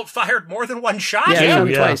he built fired more than one shot. Yeah, he shot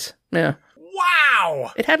him twice. Yeah,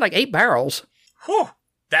 wow, it had like 8 barrels. Whew.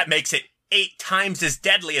 That makes it 8 times as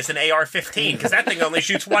deadly as an AR-15, because that thing only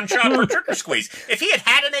shoots one shot per trigger squeeze. If he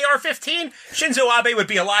had an AR-15, Shinzo Abe would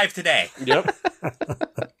be alive today. Yep.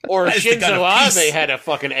 Or if Shinzo Abe had a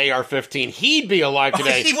fucking AR-15, he'd be alive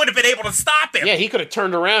today. He would have been able to stop him. Yeah, he could have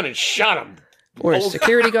turned around and shot him. Or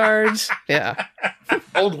security guards. Yeah.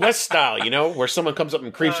 Old West style, where someone comes up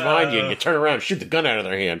and creeps behind you and you turn around and shoot the gun out of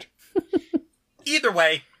their hand. Either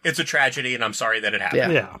way, it's a tragedy, and I'm sorry that it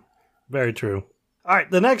happened. Yeah. Very true. All right,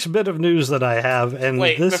 the next bit of news that I have, and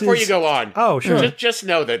wait, before you go on, sure. Just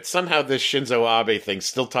know that somehow this Shinzo Abe thing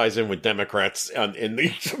still ties in with Democrats in the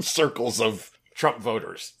circles of Trump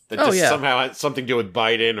voters. That somehow had something to do with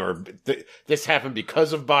Biden, or this happened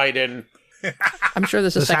because of Biden. I'm sure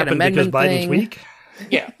there's a Second Amendment because thing. Biden's weak?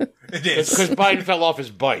 Yeah, it is because Biden fell off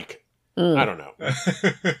his bike. I don't know.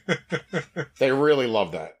 They really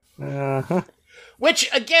love that. Uh-huh. Which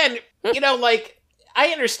again, I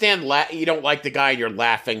understand you don't like the guy and you're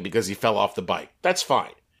laughing because he fell off the bike. That's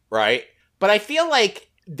fine, right? But I feel like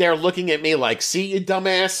they're looking at me like, see, you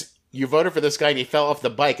dumbass, you voted for this guy and he fell off the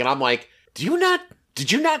bike. And I'm like, did you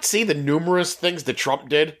not see the numerous things that Trump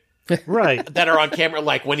did? Right. That are on camera,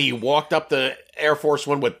 like when he walked up the Air Force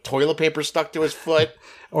One with toilet paper stuck to his foot.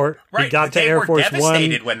 Or he got to Air Force One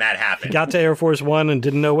when that happened. He got to Air Force One and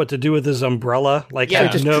didn't know what to do with his umbrella.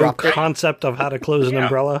 Had no concept of how to close an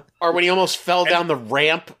umbrella. Or when he almost fell down the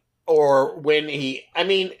ramp. Or when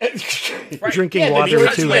drinking water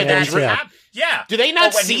with 2 hands. Yeah. Do they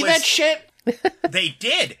not see that shit? They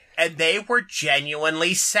did. And they were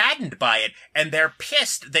genuinely saddened by it. And they're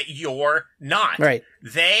pissed that you're not. Right.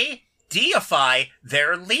 They deify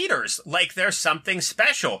their leaders like they're something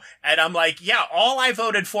special. And I'm like, yeah, all I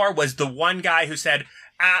voted for was the one guy who said,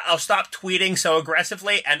 I'll stop tweeting so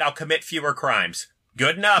aggressively and I'll commit fewer crimes.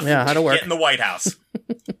 Good enough. Yeah, how'd it work? Get in the White House.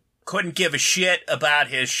 Couldn't give a shit about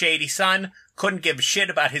his shady son. Couldn't give a shit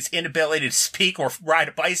about his inability to speak or ride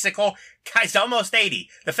a bicycle. Guy's almost 80.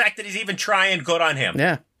 The fact that he's even trying, good on him.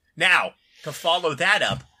 Yeah. Now, to follow that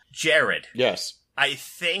up, Jared. Yes. I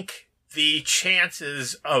think the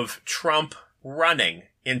chances of Trump running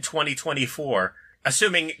in 2024,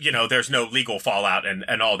 assuming, there's no legal fallout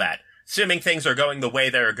and all that, assuming things are going the way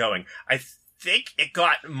they're going, I think it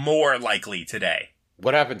got more likely today.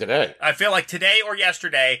 What happened today? I feel like today or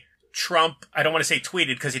yesterday, Trump, I don't want to say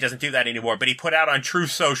tweeted because he doesn't do that anymore, but he put out on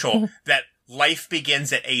Truth Social that life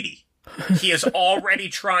begins at 80. He is already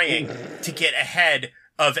trying to get ahead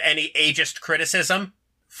of any ageist criticism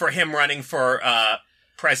for him running for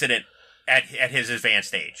president at his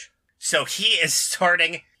advanced age. So he is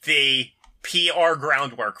starting the PR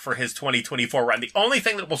groundwork for his 2024 run. The only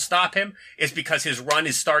thing that will stop him is because his run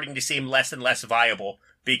is starting to seem less and less viable,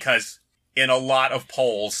 because in a lot of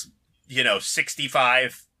polls,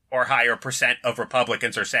 65 or higher % of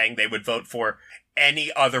Republicans are saying they would vote for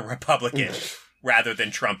any other Republican rather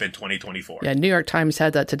than Trump in 2024. Yeah, New York Times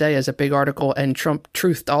had that today as a big article, and Trump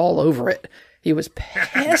truthed all over it. He was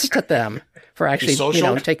pissed at them for actually,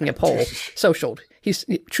 taking a poll. Socialed. He's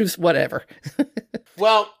truth, whatever.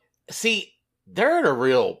 Well, see, they're in a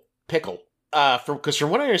real pickle. Because from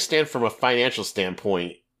what I understand from a financial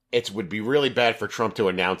standpoint, it would be really bad for Trump to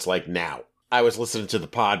announce like now. I was listening to the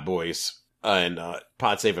Pod Boys and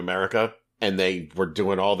Pod Save America, and they were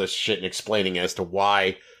doing all this shit and explaining as to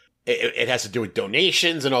why it has to do with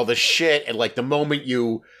donations and all this shit. And like the moment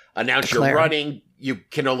you announce you're running, you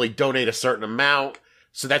can only donate a certain amount.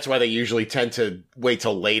 So that's why they usually tend to wait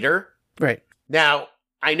till later. Right. Now,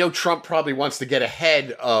 I know Trump probably wants to get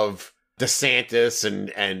ahead of DeSantis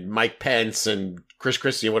and Mike Pence and Chris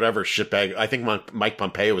Christie and whatever shitbag. I think Mike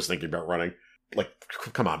Pompeo was thinking about running. Like,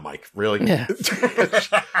 come on, Mike. Really? Yeah.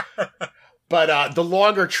 But the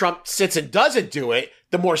longer Trump sits and doesn't do it,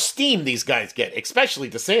 the more steam these guys get, especially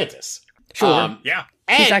DeSantis. Sure. Yeah.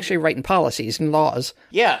 He's actually writing policies and laws.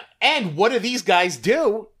 Yeah. And what do these guys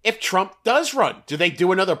do if Trump does run? Do they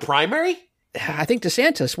do another primary? I think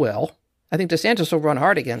DeSantis will. I think DeSantis will run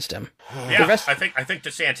hard against him. Yeah, I think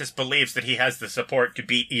DeSantis believes that he has the support to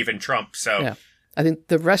beat even Trump. So yeah. I think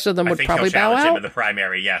the rest of them would probably he'll bow challenge him out in the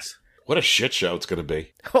primary. Yes. What a shit show it's going to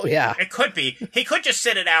be. Oh yeah, it could be. He could just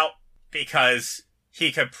sit it out because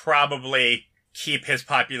he could probably keep his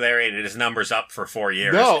popularity and his numbers up for 4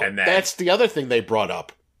 years. No, and then... that's the other thing they brought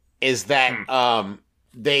up is that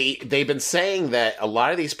they've been saying that a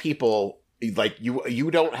lot of these people, like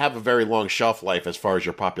you don't have a very long shelf life as far as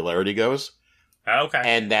your popularity goes. Okay.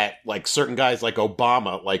 And that like certain guys like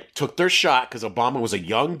Obama like took their shot because Obama was a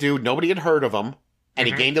young dude, nobody had heard of him, and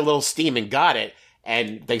he gained a little steam and got it.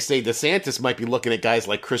 And they say DeSantis might be looking at guys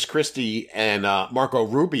like Chris Christie and Marco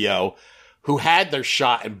Rubio who had their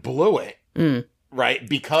shot and blew it. Right?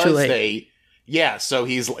 Because so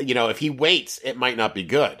he's, if he waits, it might not be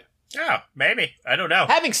good. Yeah, maybe. I don't know.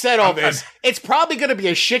 Having said all this, it's probably going to be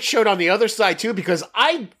a shit show on the other side, too, because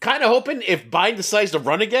I'm kind of hoping if Biden decides to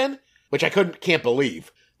run again, which I can't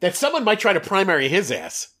believe, that someone might try to primary his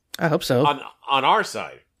ass. I hope so. On our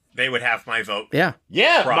side. They would have my vote. Yeah.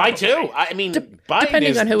 Yeah, mine too. I mean, Biden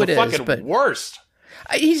is the fucking worst.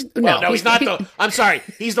 He's not I'm sorry.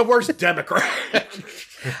 He's the worst Democrat.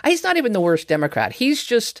 He's not even the worst Democrat. He's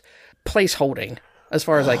just placeholding, as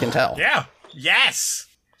far as I can tell. Yeah. Yes.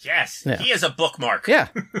 Yes. Yeah. He is a bookmark. Yeah.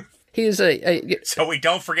 He is so we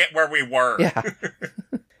don't forget where we were. Yeah.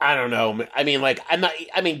 I don't know. I mean,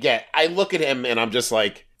 I look at him and I'm just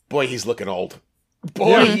like, boy, he's looking old.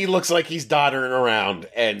 Boy, he looks like he's doddering around,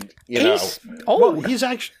 and he's old. Well,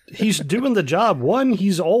 he's doing the job. One,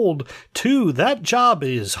 he's old. Two, that job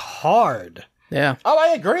is hard. Yeah. Oh,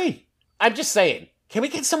 I agree. I'm just saying, can we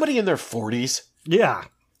get somebody in their 40s? Yeah,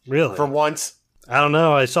 really. For once. I don't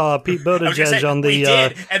know. I saw Pete Buttigieg on the... We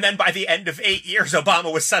did, and then by the end of 8 years,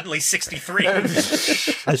 Obama was suddenly 63.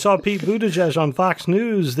 I saw Pete Buttigieg on Fox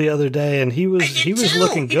News the other day, and he was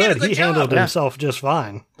looking good. He handled himself just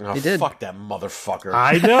fine. Oh, he did. Fuck that motherfucker.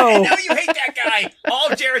 I know. I know you hate that guy.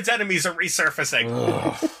 All of Jared's enemies are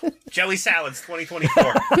resurfacing. Jelly Salads 2024.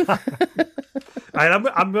 All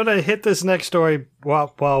right, I'm going to hit this next story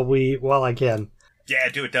while I can. Yeah,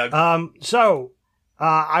 do it, Doug.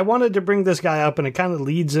 I wanted to bring this guy up, and it kind of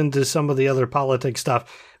leads into some of the other politics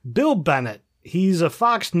stuff. Bill Bennett, he's a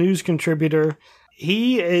Fox News contributor.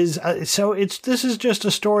 He is, this is just a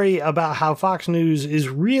story about how Fox News is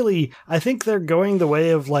really, I think they're going the way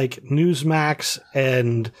of like Newsmax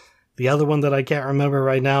and the other one that I can't remember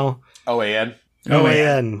right now. OAN.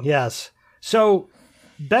 OAN, yes. So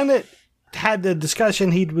Bennett had the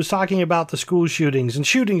discussion, he was talking about the school shootings and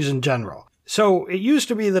shootings in general. So it used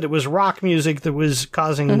to be that it was rock music that was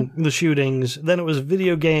causing the shootings. Then it was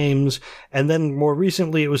video games. And then more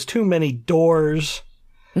recently, it was too many doors.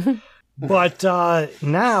 But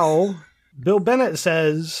now Bill Bennett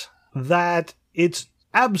says that it's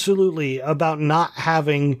absolutely about not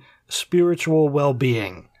having spiritual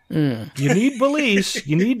well-being. You need police,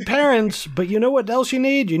 you need parents, but you know what else you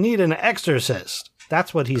need? You need an exorcist.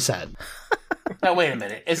 That's what he said. Now, wait a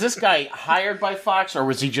minute. Is this guy hired by Fox, or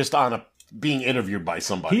was he just being interviewed by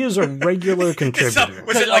somebody? He is a regular contributor.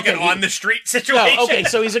 Was it like an on-the-street situation? No, okay,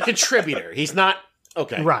 so he's a contributor. He's not...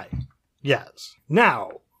 Okay. Right. Yes.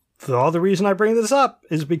 Now, the other reason I bring this up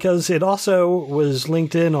is because it also was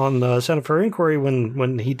linked in on Center for Inquiry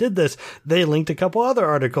when he did this. They linked a couple other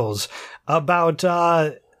articles about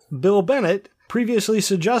Bill Bennett previously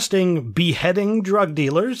suggesting beheading drug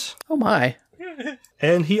dealers. Oh, my.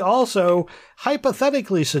 And he also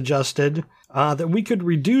hypothetically suggested that we could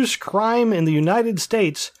reduce crime in the United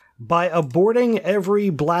States by aborting every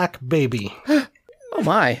black baby. Oh,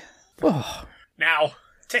 my. Oh. Now,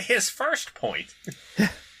 to his first point,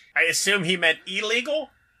 I assume he meant illegal?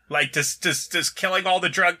 Like, does killing all the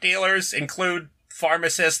drug dealers include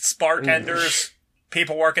pharmacists, bartenders,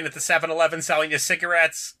 people working at the 7-Eleven selling you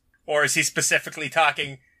cigarettes? Or is he specifically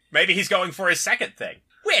talking, maybe he's going for his second thing?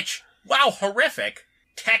 Which, while horrific,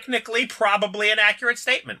 technically probably an accurate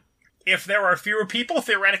statement. If there are fewer people,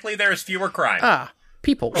 theoretically there's fewer crime. Ah,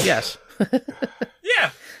 people, yes. Yeah.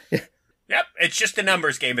 Yep, it's just a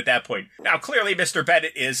numbers game at that point. Now, clearly Mr.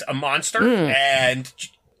 Bennett is a monster and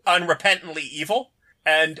unrepentantly evil,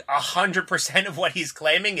 and 100% of what he's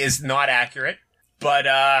claiming is not accurate. But,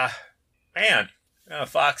 man,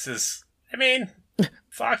 Fox is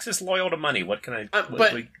loyal to money. What can I...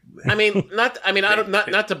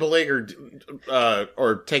 not to belabor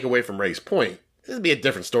or take away from Ray's point. This would be a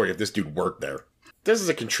different story if this dude worked there. This is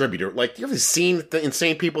a contributor. Like, you ever seen the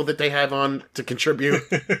insane people that they have on to contribute?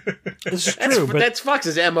 This is true, but that's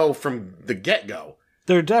Fox's MO from the get-go.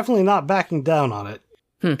 They're definitely not backing down on it.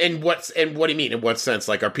 And what do you mean? In what sense?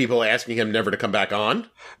 Like, are people asking him never to come back on?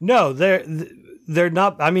 No, they're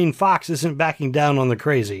not. I mean, Fox isn't backing down on the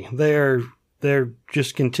crazy. They're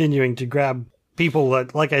just continuing to grab people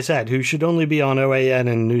that, like I said, who should only be on OAN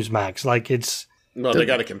and Newsmax. Like, it's... Well, they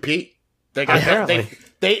got to compete.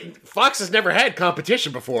 Fox has never had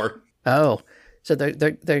competition before. Oh, so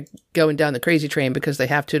they're going down the crazy train because they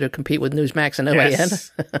have to compete with Newsmax and OAN.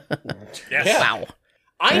 Yes. Yes. Yeah. Wow.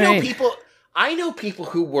 I know people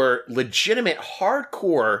who were legitimate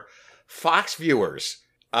hardcore Fox viewers,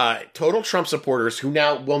 total Trump supporters who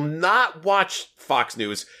now will not watch Fox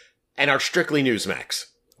News and are strictly Newsmax.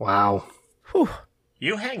 Wow. Whew.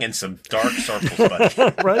 You hang in some dark circles,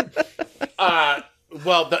 buddy. Right?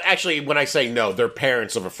 Well, actually, when I say no, they're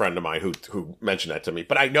parents of a friend of mine who mentioned that to me.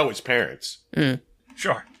 But I know his parents.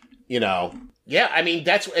 Sure. You know. Yeah, I mean,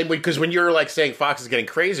 that's... Because when you're, like, saying Fox is getting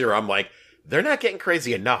crazier, I'm like, they're not getting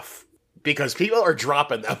crazy enough. Because people are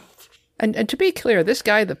dropping them. And to be clear, this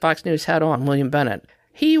guy that Fox News had on, William Bennett,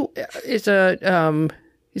 he is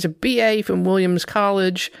he's a BA from Williams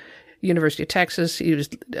College, University of Texas. He was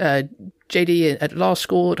JD at law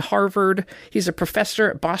school at Harvard. He's a professor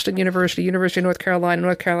at Boston University, University of North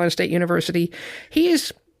Carolina State University. He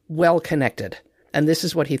is well connected, and this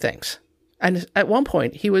is what he thinks. And at one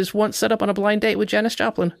point, he was once set up on a blind date with Janis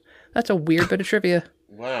Joplin. That's a weird bit of trivia.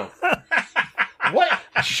 Wow. What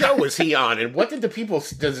show was he on, and what did the people...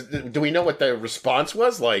 Do we know what the response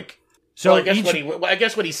was? Like... So well, I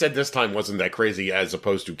guess what he said this time wasn't that crazy as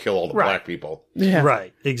opposed to kill all the black people. Yeah.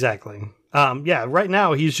 Right, exactly. Right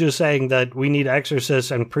now he's just saying that we need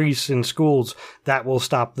exorcists and priests in schools that will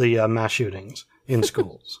stop the mass shootings in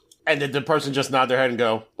schools. And did the person just nod their head and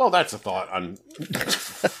go, well, that's a thought.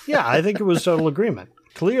 Yeah, I think it was total agreement.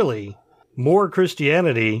 Clearly, more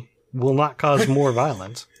Christianity will not cause more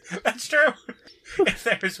violence. That's true. If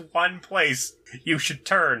there's one place you should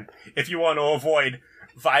turn if you want to avoid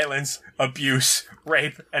violence, abuse,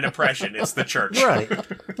 rape, and oppression, it's the church. Right.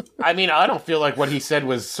 I mean, I don't feel like what he said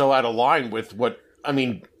was so out of line with what... I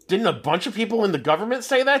mean, didn't a bunch of people in the government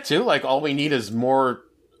say that, too? Like, all we need is more...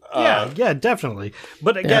 Yeah, definitely.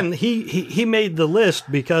 But again, he made the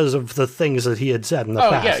list because of the things that he had said in the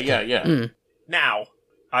past. Yeah. Now,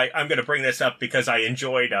 I'm going to bring this up because I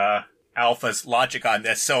enjoyed Alpha's logic on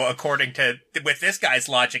this. So according to... With this guy's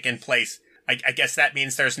logic in place... I guess that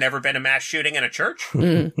means there's never been a mass shooting in a church?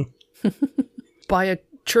 By a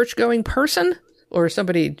church-going person? Or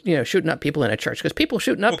somebody, shooting up people in a church? Because people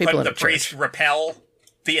shooting up people in a church. Couldn't the priest repel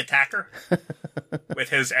the attacker with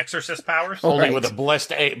his exorcist powers? Only with a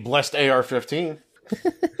blessed AR-15.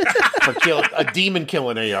 A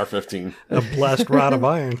demon-killing AR-15. A blessed rod of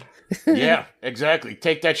iron. Yeah, exactly.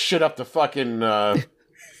 Take that shit up to fucking... the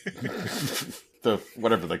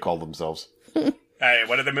whatever they call themselves. Hey,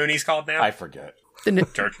 what are the Moonies called now? I forget.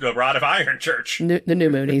 The Rod of Iron Church. The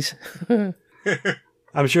New Moonies.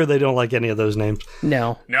 I'm sure they don't like any of those names.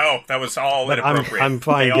 No, that was all inappropriate. I'm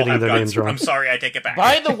fine getting their names wrong. I'm sorry, I take it back.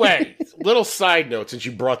 By the way, little side note since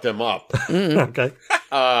you brought them up. Okay.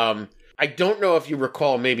 I don't know if you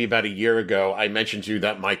recall, maybe about a year ago, I mentioned to you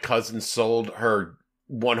that my cousin sold her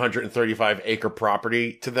 135-acre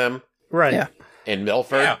property to them. Right. Yeah. In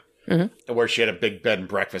Milford. Yeah. Mm-hmm. Where she had a big bed and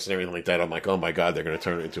breakfast and everything like that. I'm like, oh my God, they're going to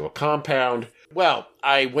turn it into a compound. Well,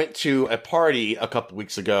 I went to a party a couple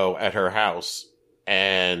weeks ago at her house,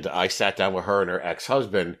 and I sat down with her and her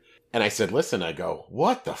ex-husband, and I said, listen, I go,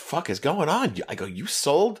 what the fuck is going on? I go, you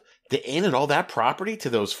sold the inn and all that property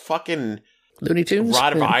to those fucking Looney Tunes?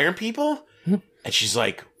 Rod of Iron people? And she's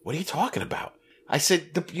like, what are you talking about? I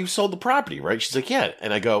said, you sold the property, right? She's like, yeah.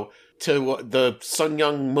 And I go, to the Sun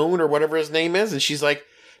Young Moon or whatever his name is, and she's like,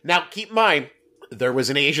 now, keep in mind, there was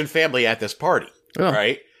an Asian family at this party,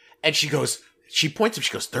 right? And she points up,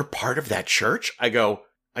 she goes, they're part of that church? I go,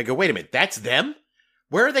 wait a minute, that's them?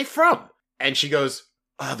 Where are they from? And she goes,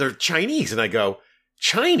 they're Chinese. And I go,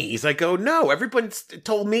 Chinese? I go, no, everyone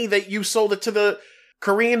told me that you sold it to the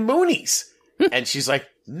Korean Moonies. And she's like,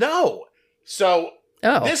 no. So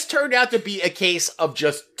this turned out to be a case of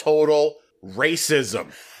just total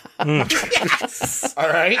racism. Yes. All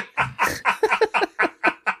right.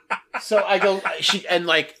 So I go,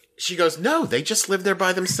 she goes, no, they just live there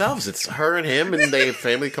by themselves. It's her and him, and they have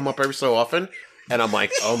family come up every so often. And I'm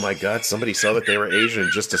like, oh my God, somebody saw that they were Asian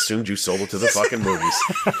and just assumed you sold it to the fucking movies.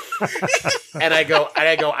 and I go,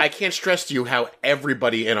 I can't stress to you how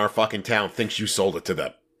everybody in our fucking town thinks you sold it to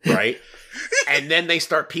them, right? And then they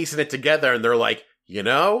start piecing it together, and they're like,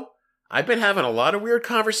 I've been having a lot of weird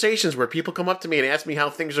conversations where people come up to me and ask me how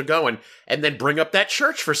things are going, and then bring up that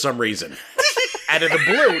church for some reason. Out of the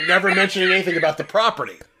blue, never mentioning anything about the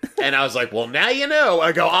property. And I was like, well, now you know.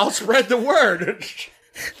 I go, I'll spread the word.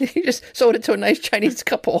 You just sold it to a nice Chinese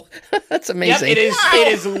couple. That's amazing. Yep, it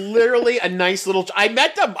is literally a nice little... I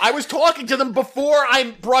met them. I was talking to them before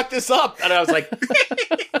I brought this up. And I was like...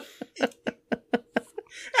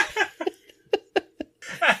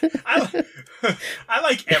 I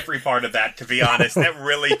like every part of that, to be honest. That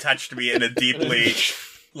really touched me in a deeply...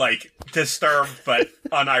 disturbed but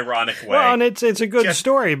unironic way. Well, and it's a good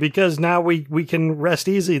story because now we can rest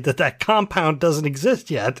easy that compound doesn't exist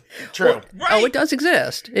yet. True. Well, right. Oh, it does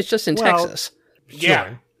exist. It's just in Texas. Yeah.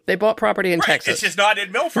 Sure. They bought property in Texas. It's just not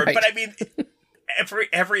in Milford. Right. But I mean,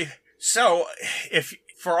 so if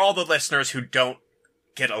for all the listeners who don't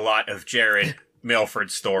get a lot of Jared Milford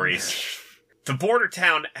stories, the border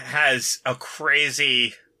town has a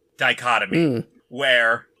crazy dichotomy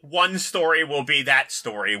where one story will be that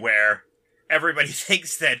story where everybody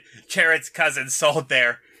thinks that Jared's cousin sold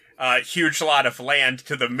their huge lot of land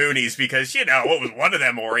to the Moonies because, it was one of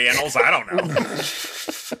them Orientals. I don't know.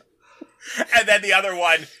 And then the other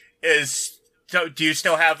one is, so do you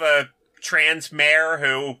still have a trans mayor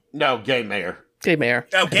who... No, gay mayor. Gay mayor.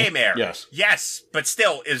 Oh, gay mayor. Yes. Yes, but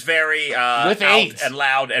still is very With out AIDS. and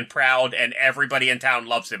loud and proud, and everybody in town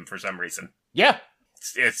loves him for some reason. Yeah.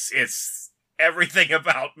 It's everything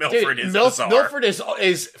about Milford is bizarre. Milford is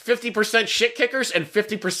 50% shit kickers and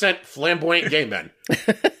 50% flamboyant gay men.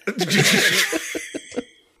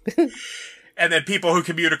 And then people who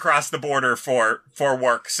commute across the border for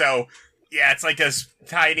work. So, yeah, it's like this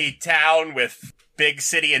tiny town with big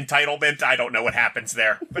city entitlement. I don't know what happens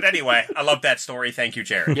there. But anyway, I love that story. Thank you,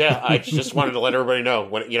 Jared. Yeah, I just wanted to let everybody know.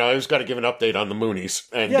 When I was got to give an update on the Moonies.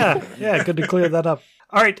 And Yeah, good to clear that up.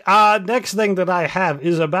 All right, next thing that I have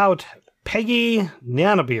is about Peggy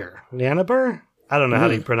Nanabeer. Nanaber? I don't know how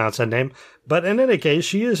to pronounce that name. But in any case,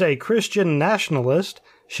 she is a Christian nationalist.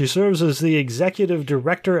 She serves as the executive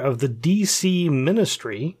director of the D.C.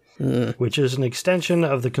 Ministry, which is an extension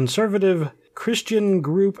of the conservative Christian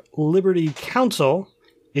group Liberty Council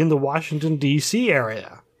in the Washington, D.C.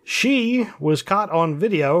 area. She was caught on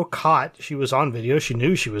video. She was on video. She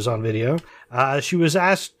knew she was on video. She was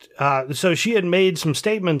asked, so she had made some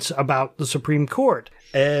statements about the Supreme Court.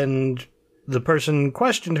 And the person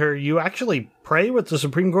questioned her, you actually pray with the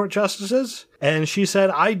Supreme Court justices? And she said,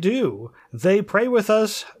 I do. They pray with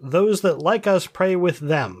us. Those that like us pray with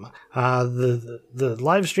them. The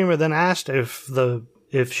live streamer then asked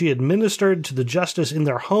if she had ministered to the justice in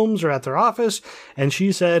their homes or at their office. And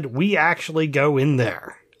she said, we actually go in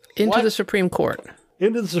there. Into the Supreme Court.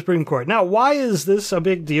 Into the Supreme Court. Now, why is this a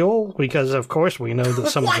big deal? Because, of course, we know that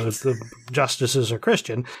some of the justices are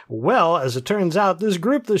Christian. Well, as it turns out, this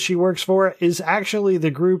group that she works for is actually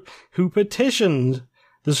the group who petitioned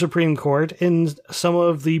the Supreme Court in some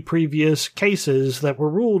of the previous cases that were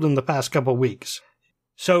ruled in the past couple weeks.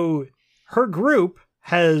 So, her group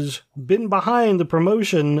has been behind the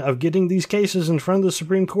promotion of getting these cases in front of the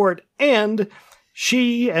Supreme Court, and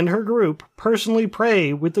she and her group personally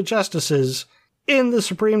pray with the justices in the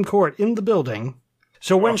Supreme Court, in the building.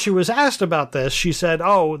 So when she was asked about this, she said,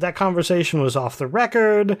 oh, that conversation was off the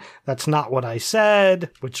record. That's not what I said,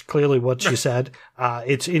 which clearly what she said.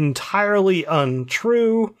 It's entirely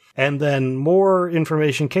untrue. And then more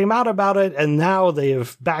information came out about it, and now they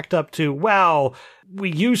have backed up to, well,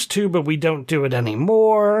 we used to, but we don't do it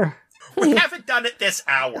anymore. We haven't done it this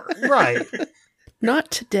hour. Right. Not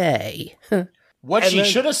today. What she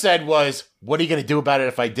should have said was, what are you going to do about it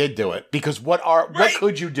if I did do it? Because what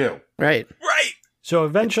could you do? Right. Right. So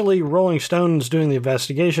eventually, Rolling Stone's doing the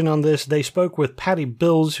investigation on this. They spoke with Patty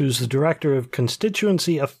Bills, who's the director of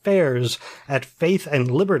constituency affairs at Faith and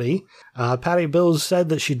Liberty. Patty Bills said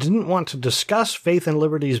that she didn't want to discuss Faith and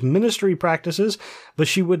Liberty's ministry practices, but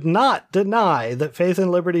she would not deny that Faith and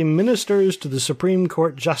Liberty ministers to the Supreme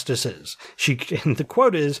Court justices. And the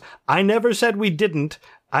quote is, "I never said we didn't.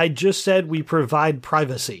 I just said we provide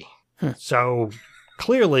privacy." So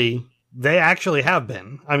clearly, they actually have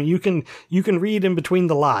been. I mean, you can read in between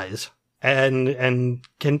the lies and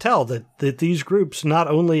can tell that these groups not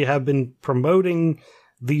only have been promoting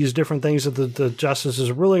these different things that the justices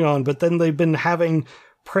are ruling on, but then they've been having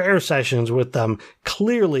prayer sessions with them,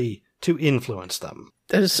 clearly to influence them.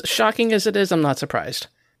 As shocking as it is, I'm not surprised.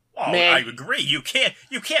 Oh, Man. I agree. You can't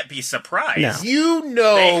be surprised. No. You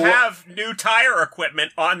know, They have new tire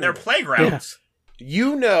equipment on their playgrounds.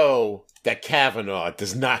 you know that Kavanaugh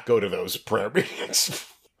does not go to those prayer meetings.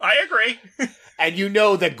 I agree. And you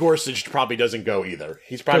know that Gorsuch probably doesn't go either.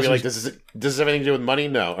 He's probably like, does this have anything to do with money?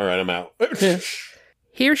 No. All right, I'm out.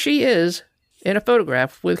 Here she is in a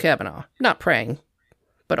photograph with Kavanaugh. Not praying,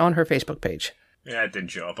 but on her Facebook page. Yeah, it didn't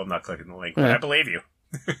show up. I'm not clicking the link, but I believe you.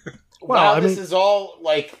 Well, this is all,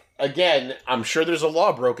 like, again, I'm sure there's a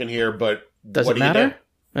law broken here, but Does what it do you matter?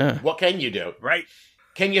 do? What can you do? Right.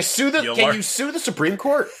 Can you sue the Supreme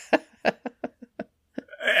Court?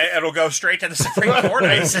 It'll go straight to the Supreme Court,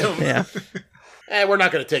 I assume. Yeah. We're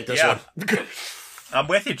not going to take this one. I'm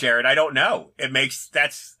with you, Jared. I don't know.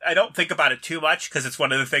 I don't think about it too much because it's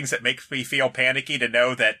one of the things that makes me feel panicky to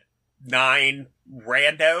know that 9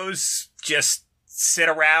 randos just sit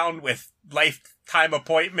around with lifetime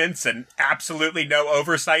appointments and absolutely no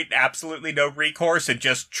oversight, absolutely no recourse, and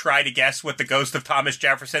just try to guess what the ghost of Thomas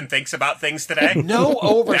Jefferson thinks about things today. No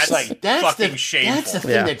oversight. That's fucking shameful. That's the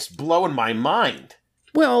thing that's blowing my mind.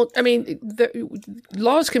 Well, I mean, the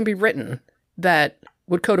laws can be written that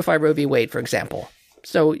would codify Roe v. Wade, for example.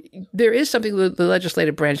 So there is something that the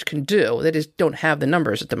legislative branch can do. They just don't have the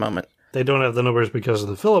numbers at the moment. They don't have the numbers because of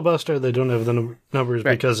the filibuster. They don't have the numbers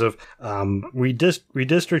because of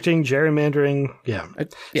redistricting, gerrymandering. Yeah.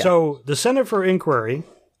 So the Center for Inquiry,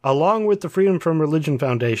 along with the Freedom from Religion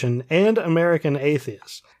Foundation and American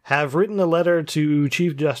Atheists, have written a letter to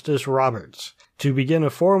Chief Justice Roberts to begin a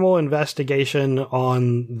formal investigation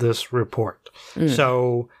on this report.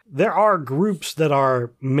 So there are groups that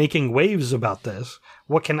are making waves about this.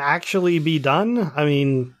 What can actually be done? I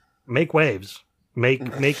mean, make waves.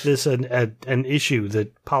 Make this an issue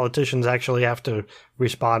that politicians actually have to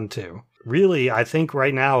respond to. Really, I think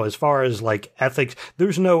right now, as far as like ethics,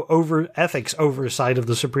 there's no ethics oversight of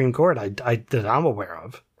the Supreme Court that I'm aware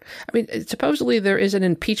of. I mean, supposedly there is an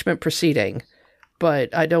impeachment proceeding,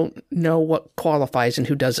 but I don't know what qualifies and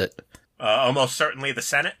who does it. Almost certainly the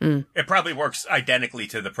Senate. It probably works identically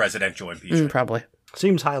to the presidential impeachment. Probably.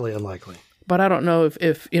 Seems highly unlikely. But I don't know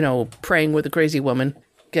if praying with a crazy woman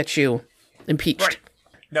gets you impeached. Right.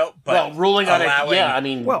 No, but ruling on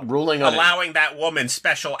allowing that woman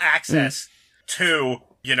special access to,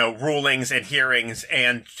 rulings and hearings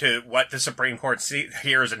and to what the Supreme Court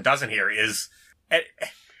hears and doesn't hear is...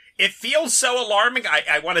 It feels so alarming.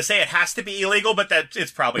 I want to say it has to be illegal, but that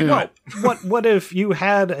it's probably not. What if you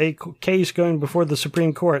had a case going before the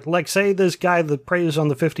Supreme Court? Like, say this guy that prays on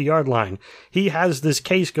the 50-yard line. He has this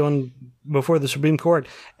case going before the Supreme Court,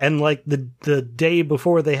 and like the day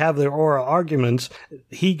before they have their oral arguments,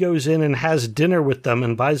 he goes in and has dinner with them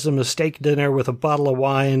and buys them a steak dinner with a bottle of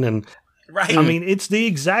wine. And right. I mean, it's the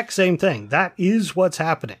exact same thing. That is what's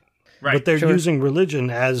happening. Right. But they're using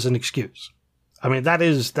religion as an excuse. I mean,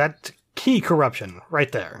 that key corruption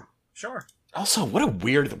right there. Sure. Also, what a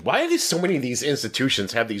weird... Why do so many of these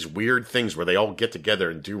institutions have these weird things where they all get together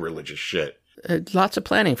and do religious shit? Lots of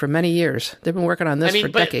planning for many years. They've been working on this for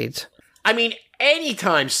decades. I mean,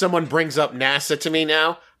 anytime someone brings up NASA to me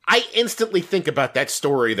now, I instantly think about that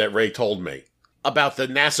story that Ray told me about the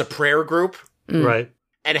NASA prayer group. Right.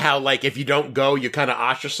 And how, like, if you don't go, you kind of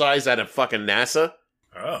ostracize out of fucking NASA.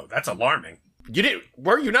 Oh, that's alarming.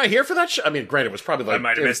 Were you not here for that I mean, granted, it was probably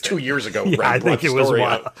like 2 years ago. Yeah, I think it was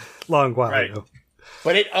a long while ago.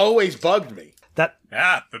 But it always bugged me. But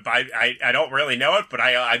I don't really know it, but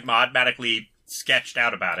I'm automatically sketched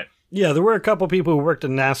out about it. Yeah, there were a couple people who worked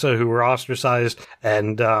at NASA who were ostracized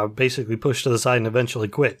and basically pushed to the side and eventually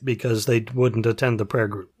quit because they wouldn't attend the prayer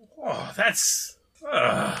group. Oh, that's...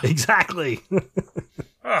 Exactly.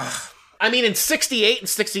 I mean, in 68 and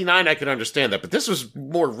 69, I could understand that, but this was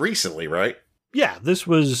more recently, right? Yeah, this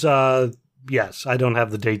was, yes, I don't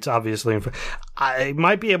have the dates, obviously. I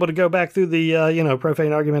might be able to go back through the,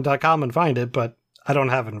 profaneargument.com and find it, but I don't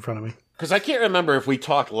have it in front of me. Because I can't remember if we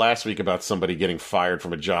talked last week about somebody getting fired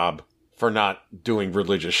from a job for not doing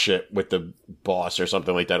religious shit with the boss or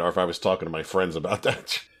something like that, or if I was talking to my friends about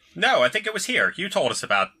that. No, I think it was here. You told us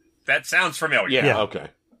about. That sounds familiar. Yeah. Okay.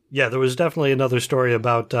 Yeah, there was definitely another story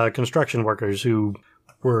about construction workers who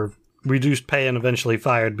were reduced pay and eventually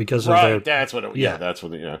fired because of their... That's what it was. Yeah, that's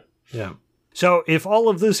what it... Yeah. So if all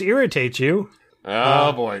of this irritates you...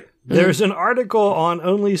 Oh, boy. There's an article on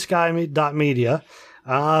onlysky.media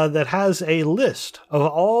that has a list of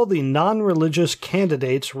all the non-religious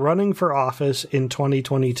candidates running for office in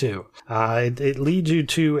 2022. It leads you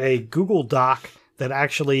to a Google Doc that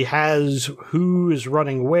actually has who is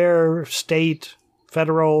running where, state,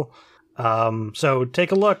 federal. So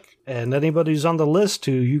take a look, and anybody who's on the list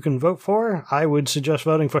who you can vote for, I would suggest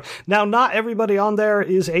voting for. Now, not everybody on there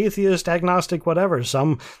is atheist, agnostic, whatever.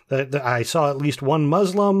 Some, I saw at least one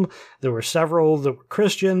Muslim. There were several that were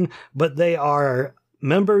Christian, but they are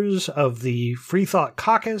members of the Free Thought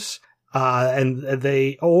Caucus, and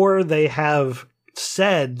they have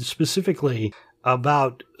said specifically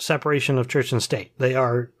about separation of church and state. They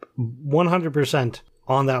are 100%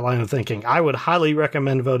 on that line of thinking. I would highly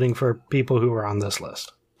recommend voting for people who are on this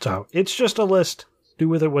list. So it's just a list. Do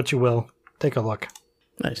with it what you will. Take a look.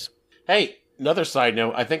 Nice. Hey, another side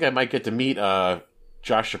note. I think I might get to meet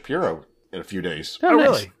Josh Shapiro in a few days. Oh, nice.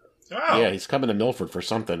 really? Oh. Yeah, he's coming to Milford for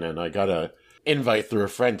something, and I got a invite through a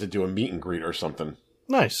friend to do a meet and greet or something.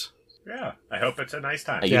 Nice. Yeah, I hope it's a nice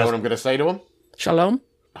time. Hey, you know what I'm going to say to him? Shalom?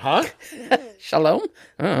 Huh? Shalom?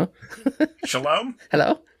 Shalom?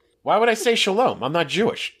 Hello? Why would I say shalom? I'm not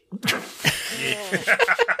Jewish.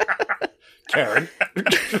 Karen.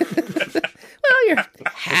 Well, you're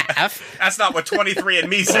half. That's not what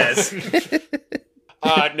 23andMe says.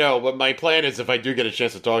 No, but my plan is if I do get a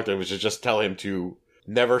chance to talk to him, is to just tell him to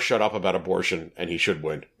never shut up about abortion, and he should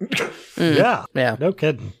win. Yeah. Yeah. No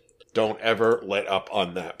kidding. Don't ever let up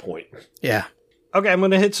on that point. Yeah. Okay, I'm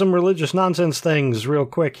going to hit some religious nonsense things real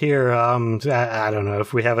quick here. I don't know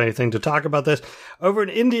if we have anything to talk about this. Over in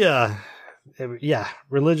India,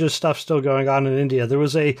 religious stuff still going on in India. There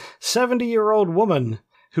was a 70-year-old woman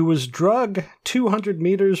who was drugged 200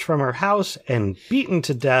 meters from her house and beaten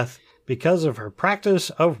to death because of her practice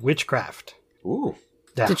of witchcraft. Ooh.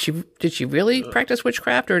 Yeah. Did she really practice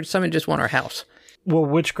witchcraft, or did someone just want her house? Well,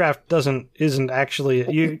 witchcraft isn't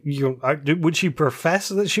actually would she profess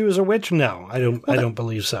that she was a witch? No, I don't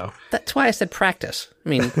believe so. That's why I said practice. I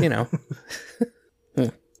mean, you know.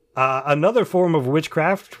 Another form of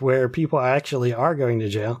witchcraft where people actually are going to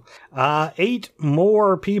jail. 8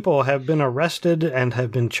 more people have been arrested and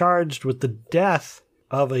have been charged with the death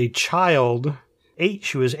of a child.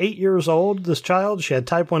 She was 8 years old, this child. She had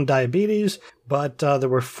type 1 diabetes, but there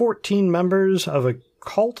were 14 members of a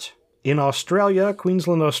cult in Australia,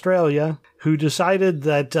 Queensland, Australia, who decided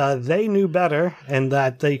that they knew better and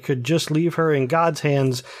that they could just leave her in God's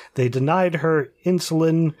hands. They denied her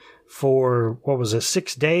insulin for,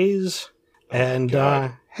 6 days? And,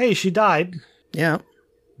 hey, she died. Yeah.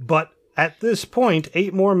 But at this point,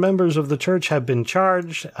 8 more members of the church have been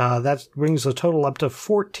charged. That brings the total up to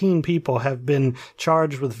 14 people have been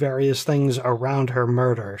charged with various things around her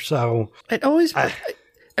murder. So it always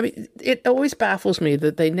baffles me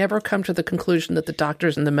that they never come to the conclusion that the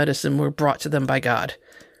doctors and the medicine were brought to them by God.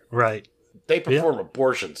 Right. They perform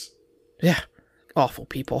abortions. Yeah. Awful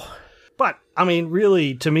people. But, I mean,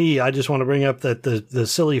 really, to me, I just want to bring up that the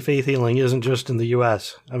silly faith healing isn't just in the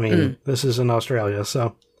U.S. I mean, this is in Australia,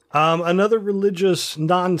 so. Another religious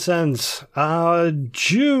nonsense.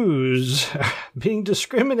 Jews being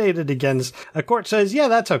discriminated against. A court says, yeah,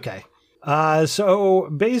 that's okay. So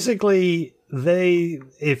basically, the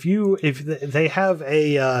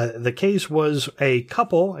case was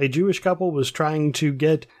a Jewish couple was trying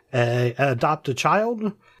to adopt a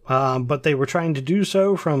child, but they were trying to do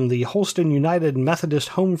so from the Holston United Methodist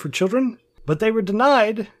Home for Children, but they were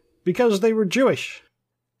denied because they were Jewish.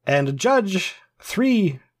 And a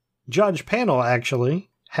three-judge panel, actually,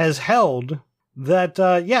 has held that,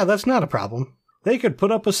 that's not a problem. They could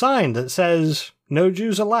put up a sign that says, no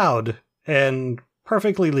Jews allowed, and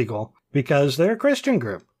perfectly legal, because they're a Christian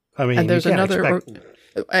group. I mean, and there's another...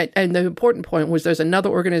 And the important point was there's another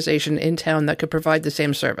organization in town that could provide the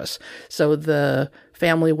same service. So the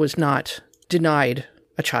family was not denied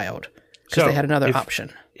a child because they had another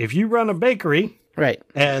option. If you run a bakery, right,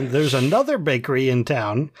 and there's another bakery in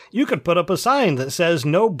town, you could put up a sign that says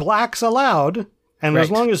no blacks allowed, and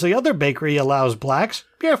as long as the other bakery allows blacks,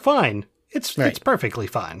 you're fine. It's perfectly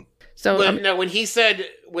fine. So now, when he said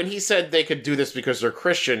they could do this because they're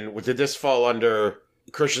Christian, did this fall under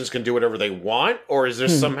Christians can do whatever they want, or is there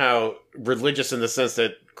somehow religious in the sense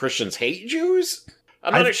that Christians hate Jews?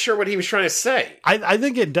 I'm not sure what he was trying to say. I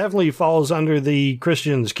think it definitely falls under the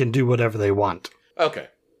Christians can do whatever they want. Okay.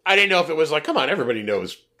 I didn't know if it was like, come on, everybody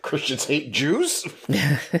knows Christians hate Jews.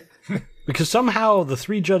 Because somehow the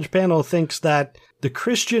 3-judge panel thinks that the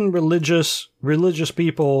Christian religious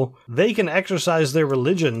people, they can exercise their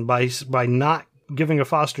religion by not giving a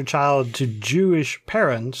foster child to Jewish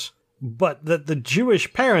parents, but that the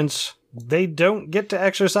Jewish parents, they don't get to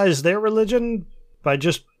exercise their religion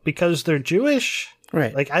because they're Jewish?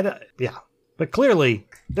 Right. Yeah. But clearly,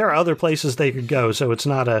 there are other places they could go, so it's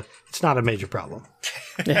not a major problem.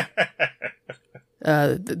 Yeah.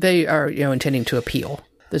 They are, intending to appeal.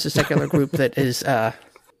 There's a secular group that is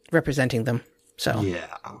representing them. So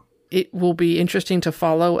yeah, it will be interesting to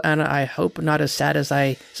follow, and I hope not as sad as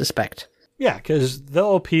I suspect. Yeah, because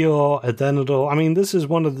they'll appeal, and then this is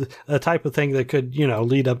one of the type of thing that could,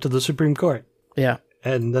 lead up to the Supreme Court. Yeah.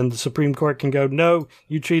 And then the Supreme Court can go, no,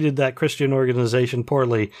 you treated that Christian organization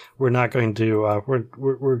poorly. We're not going to,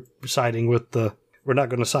 we're siding with we're not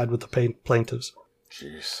going to side with the plaintiffs.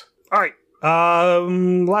 Jeez. All right.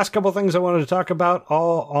 Last couple of things I wanted to talk about,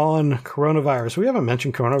 all on coronavirus. We haven't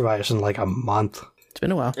mentioned coronavirus in like a month. It's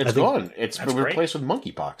been a while. It's gone. It's been replaced with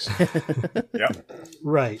monkeypox. Yep.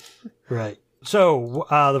 Right. So,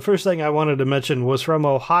 the first thing I wanted to mention was from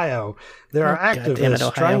Ohio. There are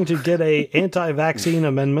activists trying to get a anti-vaccine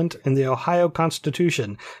amendment in the Ohio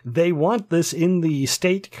Constitution. They want this in the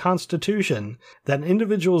state constitution, that an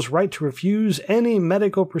individual's right to refuse any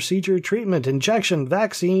medical procedure, treatment, injection,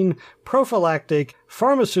 vaccine, prophylactic,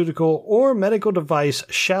 pharmaceutical, or medical device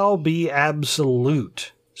shall be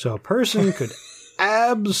absolute. So a person could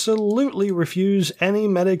absolutely refuse any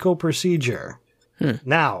medical procedure.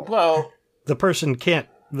 Now, the person can't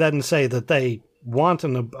then say that they want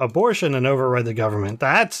an abortion and override the government.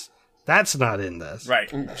 That's not in this.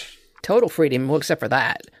 Right. Total freedom, well, except for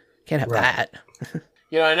that. Can't have that.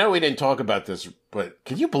 I know we didn't talk about this, but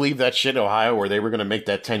can you believe that shit in Ohio where they were going to make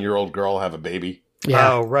that 10-year-old girl have a baby?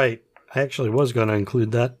 Yeah. Oh, right. I actually was going to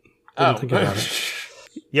include that. Didn't think about it.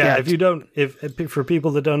 Yeah, if for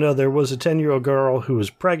people that don't know, there was a 10-year-old girl who was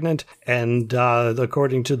pregnant, and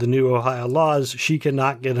according to the new Ohio laws, she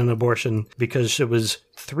cannot get an abortion because it was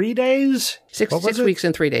 3 days? 6 weeks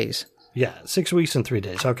and 3 days. Yeah, 6 weeks and 3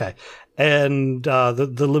 days. Okay. And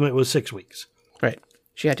the limit was 6 weeks. Right.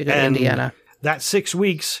 She had to go to Indiana. That 6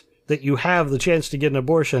 weeks that you have the chance to get an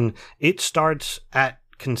abortion, it starts at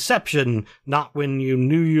conception, not when you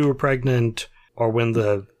knew you were pregnant or when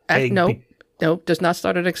the egg... No, does not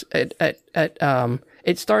start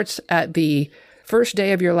it starts at the first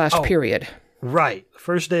day of your last period. Right.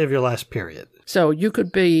 First day of your last period. So you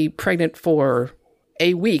could be pregnant for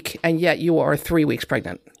a week, and yet you are 3 weeks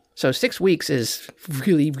pregnant. So 6 weeks is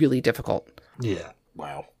really, really difficult. Yeah.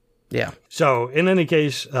 Wow. Yeah. So in any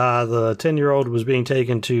case, the 10-year-old was being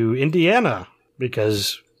taken to Indiana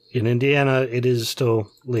because in Indiana it is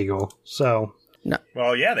still legal. So. No.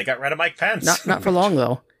 Well, yeah, they got rid of Mike Pence. Not for long,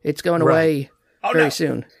 though. It's going away very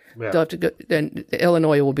soon. Yeah. They'll have to go, then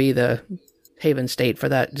Illinois will be the haven state for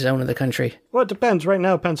that zone of the country. Well, it depends. Right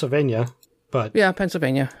now, Pennsylvania, but... Yeah,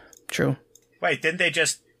 Pennsylvania. True. Wait, didn't they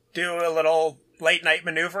just do a little late-night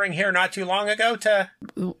maneuvering here not too long ago to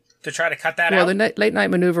try to cut that out? Well, the late-night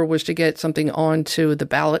maneuver was to get something onto the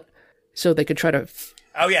ballot so they could try to...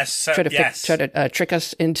 try to trick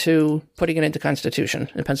us into putting it into Constitution,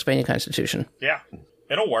 the Pennsylvania Constitution. Yeah,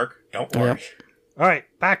 it'll work. Don't worry. Yep. All right,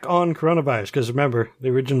 back on coronavirus, because remember, the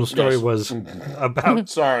original story was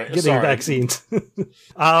about getting vaccines.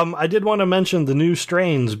 I did want to mention the new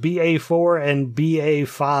strains, BA.4 and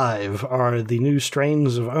BA.5 are the new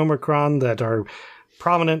strains of Omicron that are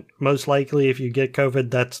prominent, most likely, if you get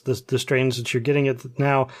COVID. That's the strains that you're getting it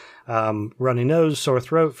now. Runny nose, sore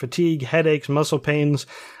throat, fatigue, headaches, muscle pains.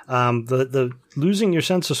 The losing your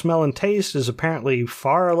sense of smell and taste is apparently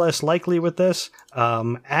far less likely with this,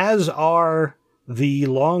 as are the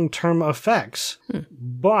long-term effects.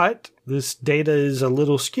 But this data is a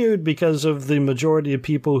little skewed because of the majority of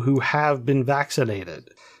people who have been vaccinated.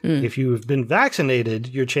 If you've been vaccinated,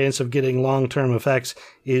 your chance of getting long-term effects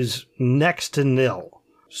is next to nil.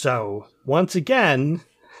 So, once again,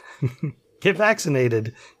 get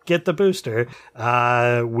vaccinated, get the booster.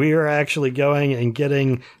 We're actually going and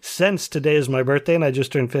getting, since today is my birthday and I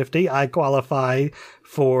just turned 50, I qualify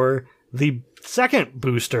for the second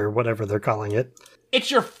booster, whatever they're calling it.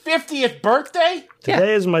 It's your 50th birthday?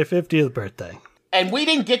 Today is my 50th birthday. And we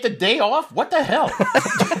didn't get the day off? What the hell?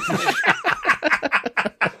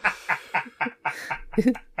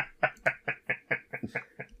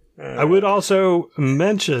 I would also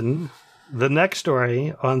mention the next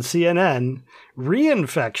story on CNN,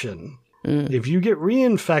 reinfection. If you get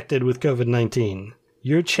reinfected with COVID-19,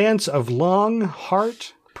 your chance of lung,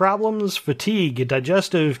 heart problems, fatigue,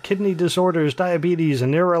 digestive, kidney disorders, diabetes,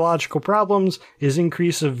 and neurological problems is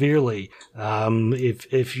increased severely.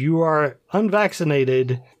 If you are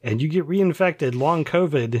unvaccinated and you get reinfected, long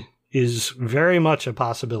COVID is very much a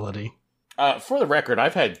possibility. For the record,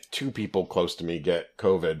 I've had 2 people close to me get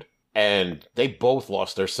COVID, and they both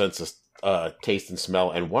lost their sense of taste and smell,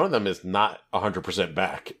 and one of them is not 100%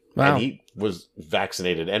 back. Wow. And he was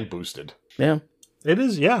vaccinated and boosted. Yeah. It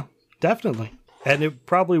is, yeah, definitely. And it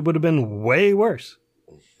probably would have been way worse.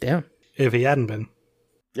 Yeah. If he hadn't been.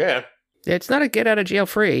 Yeah. It's not a get out of jail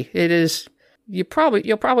free. It is, you'll probably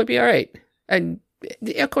be all right. And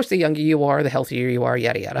of course, the younger you are, the healthier you are,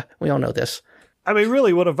 yada, yada. We all know this. I mean,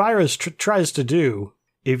 really, what a virus tries to do,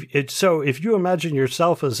 if you imagine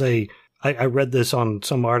yourself as I read this on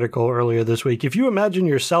some article earlier this week. If you imagine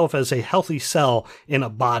yourself as a healthy cell in a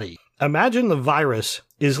body, imagine the virus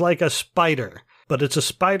is like a spider, but it's a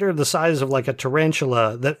spider the size of like a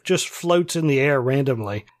tarantula that just floats in the air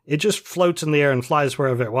randomly. It just floats in the air and flies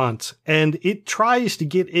wherever it wants. And it tries to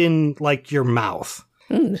get in like your mouth.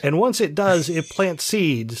 And once it does, it plants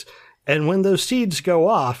seeds. And when those seeds go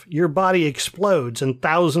off, your body explodes and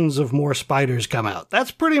thousands of more spiders come out.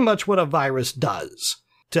 That's pretty much what a virus does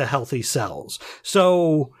to healthy cells.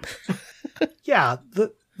 So, yeah,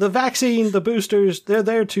 the vaccine, the boosters, they're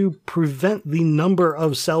there to prevent the number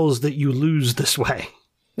of cells that you lose this way.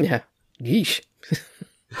 Yeah. Yeesh.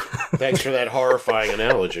 Thanks for that horrifying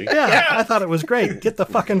analogy. Yeah, I thought it was great. Get the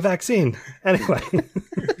fucking vaccine. Anyway,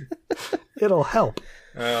 it'll help.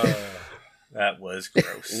 That was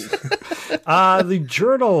gross. The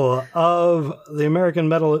Journal of the American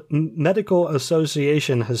Medical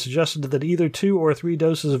Association has suggested that either 2 or 3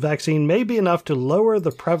 doses of vaccine may be enough to lower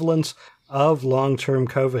the prevalence of long-term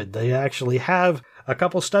COVID. They actually have a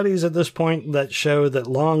couple studies at this point that show that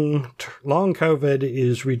long COVID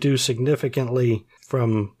is reduced significantly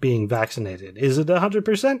from being vaccinated. Is it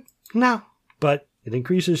 100%? No, but it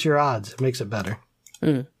increases your odds. It makes it better.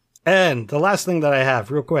 And the last thing that I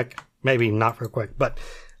have, real quick, maybe not real quick, but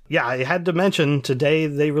yeah, I had to mention today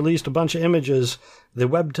they released a bunch of images. The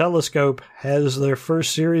Webb Telescope has their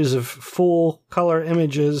first series of full color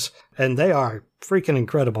images, and they are freaking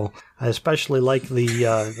incredible. I especially like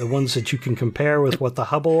the ones that you can compare with what the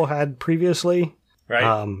Hubble had previously.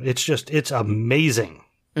 Right. It's amazing.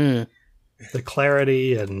 The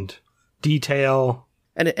clarity and detail.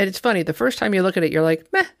 And it's funny, the first time you look at it, you're like,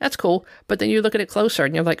 meh, that's cool. But then you look at it closer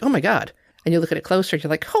and you're like, oh my God. And you look at it closer and you're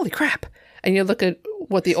like, holy crap. And you look at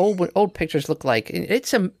what the old pictures look like. And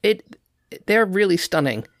they're really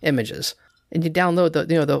stunning images. And you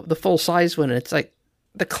download the full size one, and it's like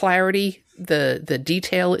the clarity, the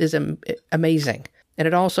detail is amazing. And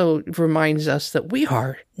it also reminds us that we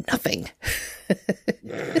are nothing.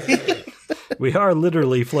 We are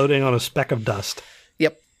literally floating on a speck of dust.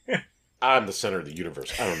 Yep. I'm the center of the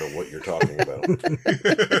universe. I don't know what you're talking about.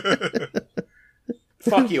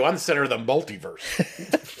 Fuck you, I'm the center of the multiverse.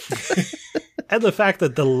 And the fact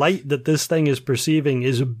that the light that this thing is perceiving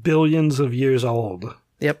is billions of years old.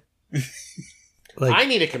 Yep. I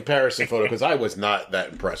need a comparison photo because I was not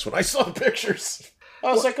that impressed when I saw the pictures.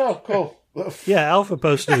 I was like, oh, cool. Yeah, Alpha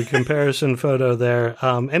posted a comparison photo there.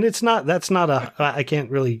 And I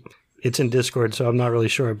can't really, it's in Discord, so I'm not really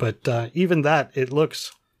sure. But even that,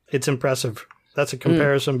 it's impressive. That's a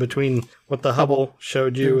comparison between what the Hubble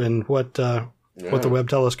showed you and what the Webb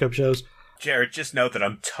Telescope shows. Jared, just note that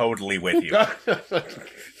I'm totally with you.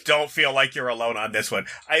 Don't feel like you're alone on this one.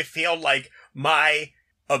 I feel like my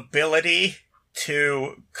ability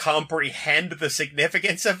to comprehend the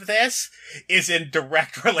significance of this is in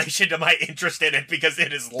direct relation to my interest in it because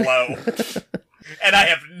it is low. And I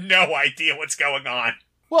have no idea what's going on.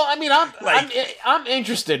 Well, I mean, I'm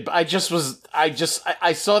interested, but I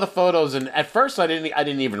saw the photos, and at first I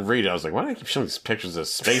didn't even read it. I was like, why do I keep showing these pictures of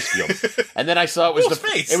space fields? And then I saw it was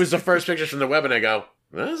the first pictures from the web, and I go,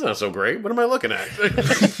 that's not so great. What am I looking at?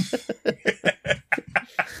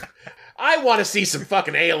 I want to see some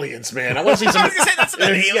fucking aliens, man. I want to see some. I was gonna say that's an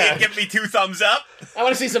alien. Yeah. Give me 2 thumbs up. I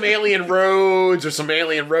want to see some alien roads or some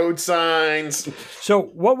alien road signs. So,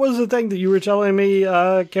 what was the thing that you were telling me,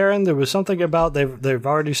 Karen? There was something about they've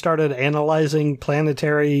already started analyzing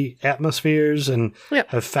planetary atmospheres and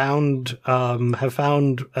have found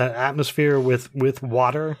atmosphere with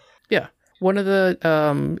water. Yeah, one of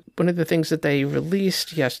the things that they released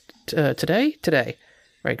today,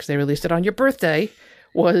 right? Because they released it on your birthday.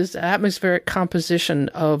 Was atmospheric composition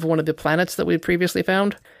of one of the planets that we had previously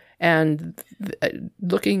found, and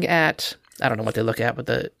looking at, I don't know what they look at,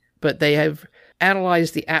 but they have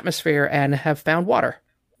analyzed the atmosphere and have found water.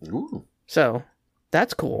 Ooh. So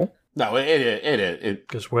that's cool. No, it is.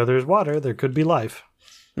 Because where there's water, there could be life.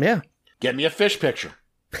 Yeah. Get me a fish picture.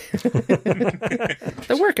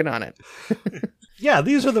 They're working on it. Yeah,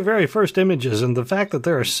 these are the very first images, and the fact that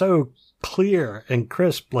they're so clear and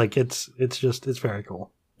crisp, like it's very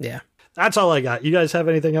cool. Yeah. That's all I got. You guys have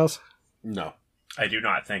anything else? No. I do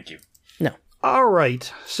not, thank you. No. All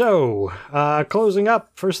right. So, closing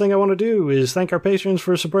up, first thing I want to do is thank our patrons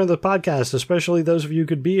for supporting the podcast, especially those of you who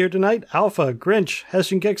could be here tonight. Alpha, Grinch,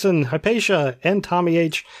 Hessian Gixon, Hypatia, and Tommy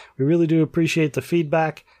H. We really do appreciate the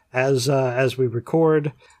feedback as we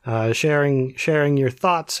record, sharing your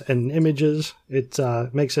thoughts and images. It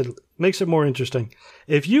makes it more interesting.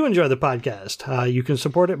 If you enjoy the podcast, you can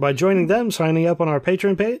support it by joining them, signing up on our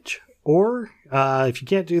Patreon page. Or, if you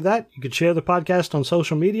can't do that, you could share the podcast on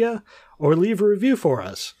social media or leave a review for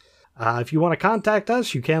us. If you want to contact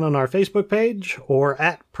us, you can on our Facebook page or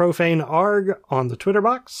at profanearg on the Twitter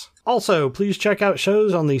box. Also, please check out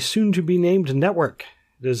shows on the soon-to-be-named network.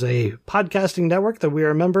 It is a podcasting network that we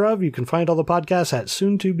are a member of. You can find all the podcasts at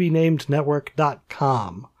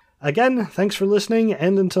soon-to-be-named-network.com. Again, thanks for listening,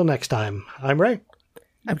 and until next time, I'm Ray.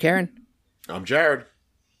 I'm Karen. I'm Jared.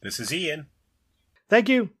 This is Ian. Thank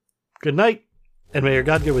you. Good night, and may your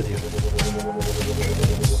God go with you.